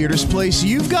 what's the weirdest place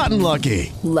you've gotten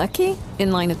lucky? Lucky? In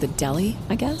line at the deli,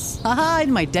 I guess? Aha,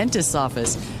 in my dentist's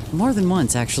office. More than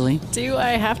once, actually. Do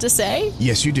I have to say?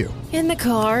 Yes, you do. In the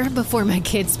car before my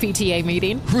kids' PTA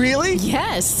meeting. Really?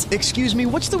 Yes. Excuse me,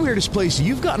 what's the weirdest place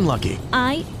you've gotten lucky?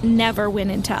 I never win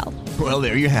and tell. Well,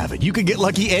 there you have it. You can get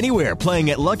lucky anywhere,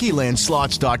 playing at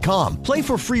LuckyLandSlots.com. Play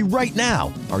for free right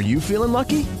now. Are you feeling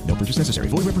lucky? No purchase necessary.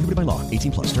 Void where prohibited by law.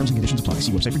 18+. Terms and conditions apply.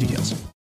 See website for details.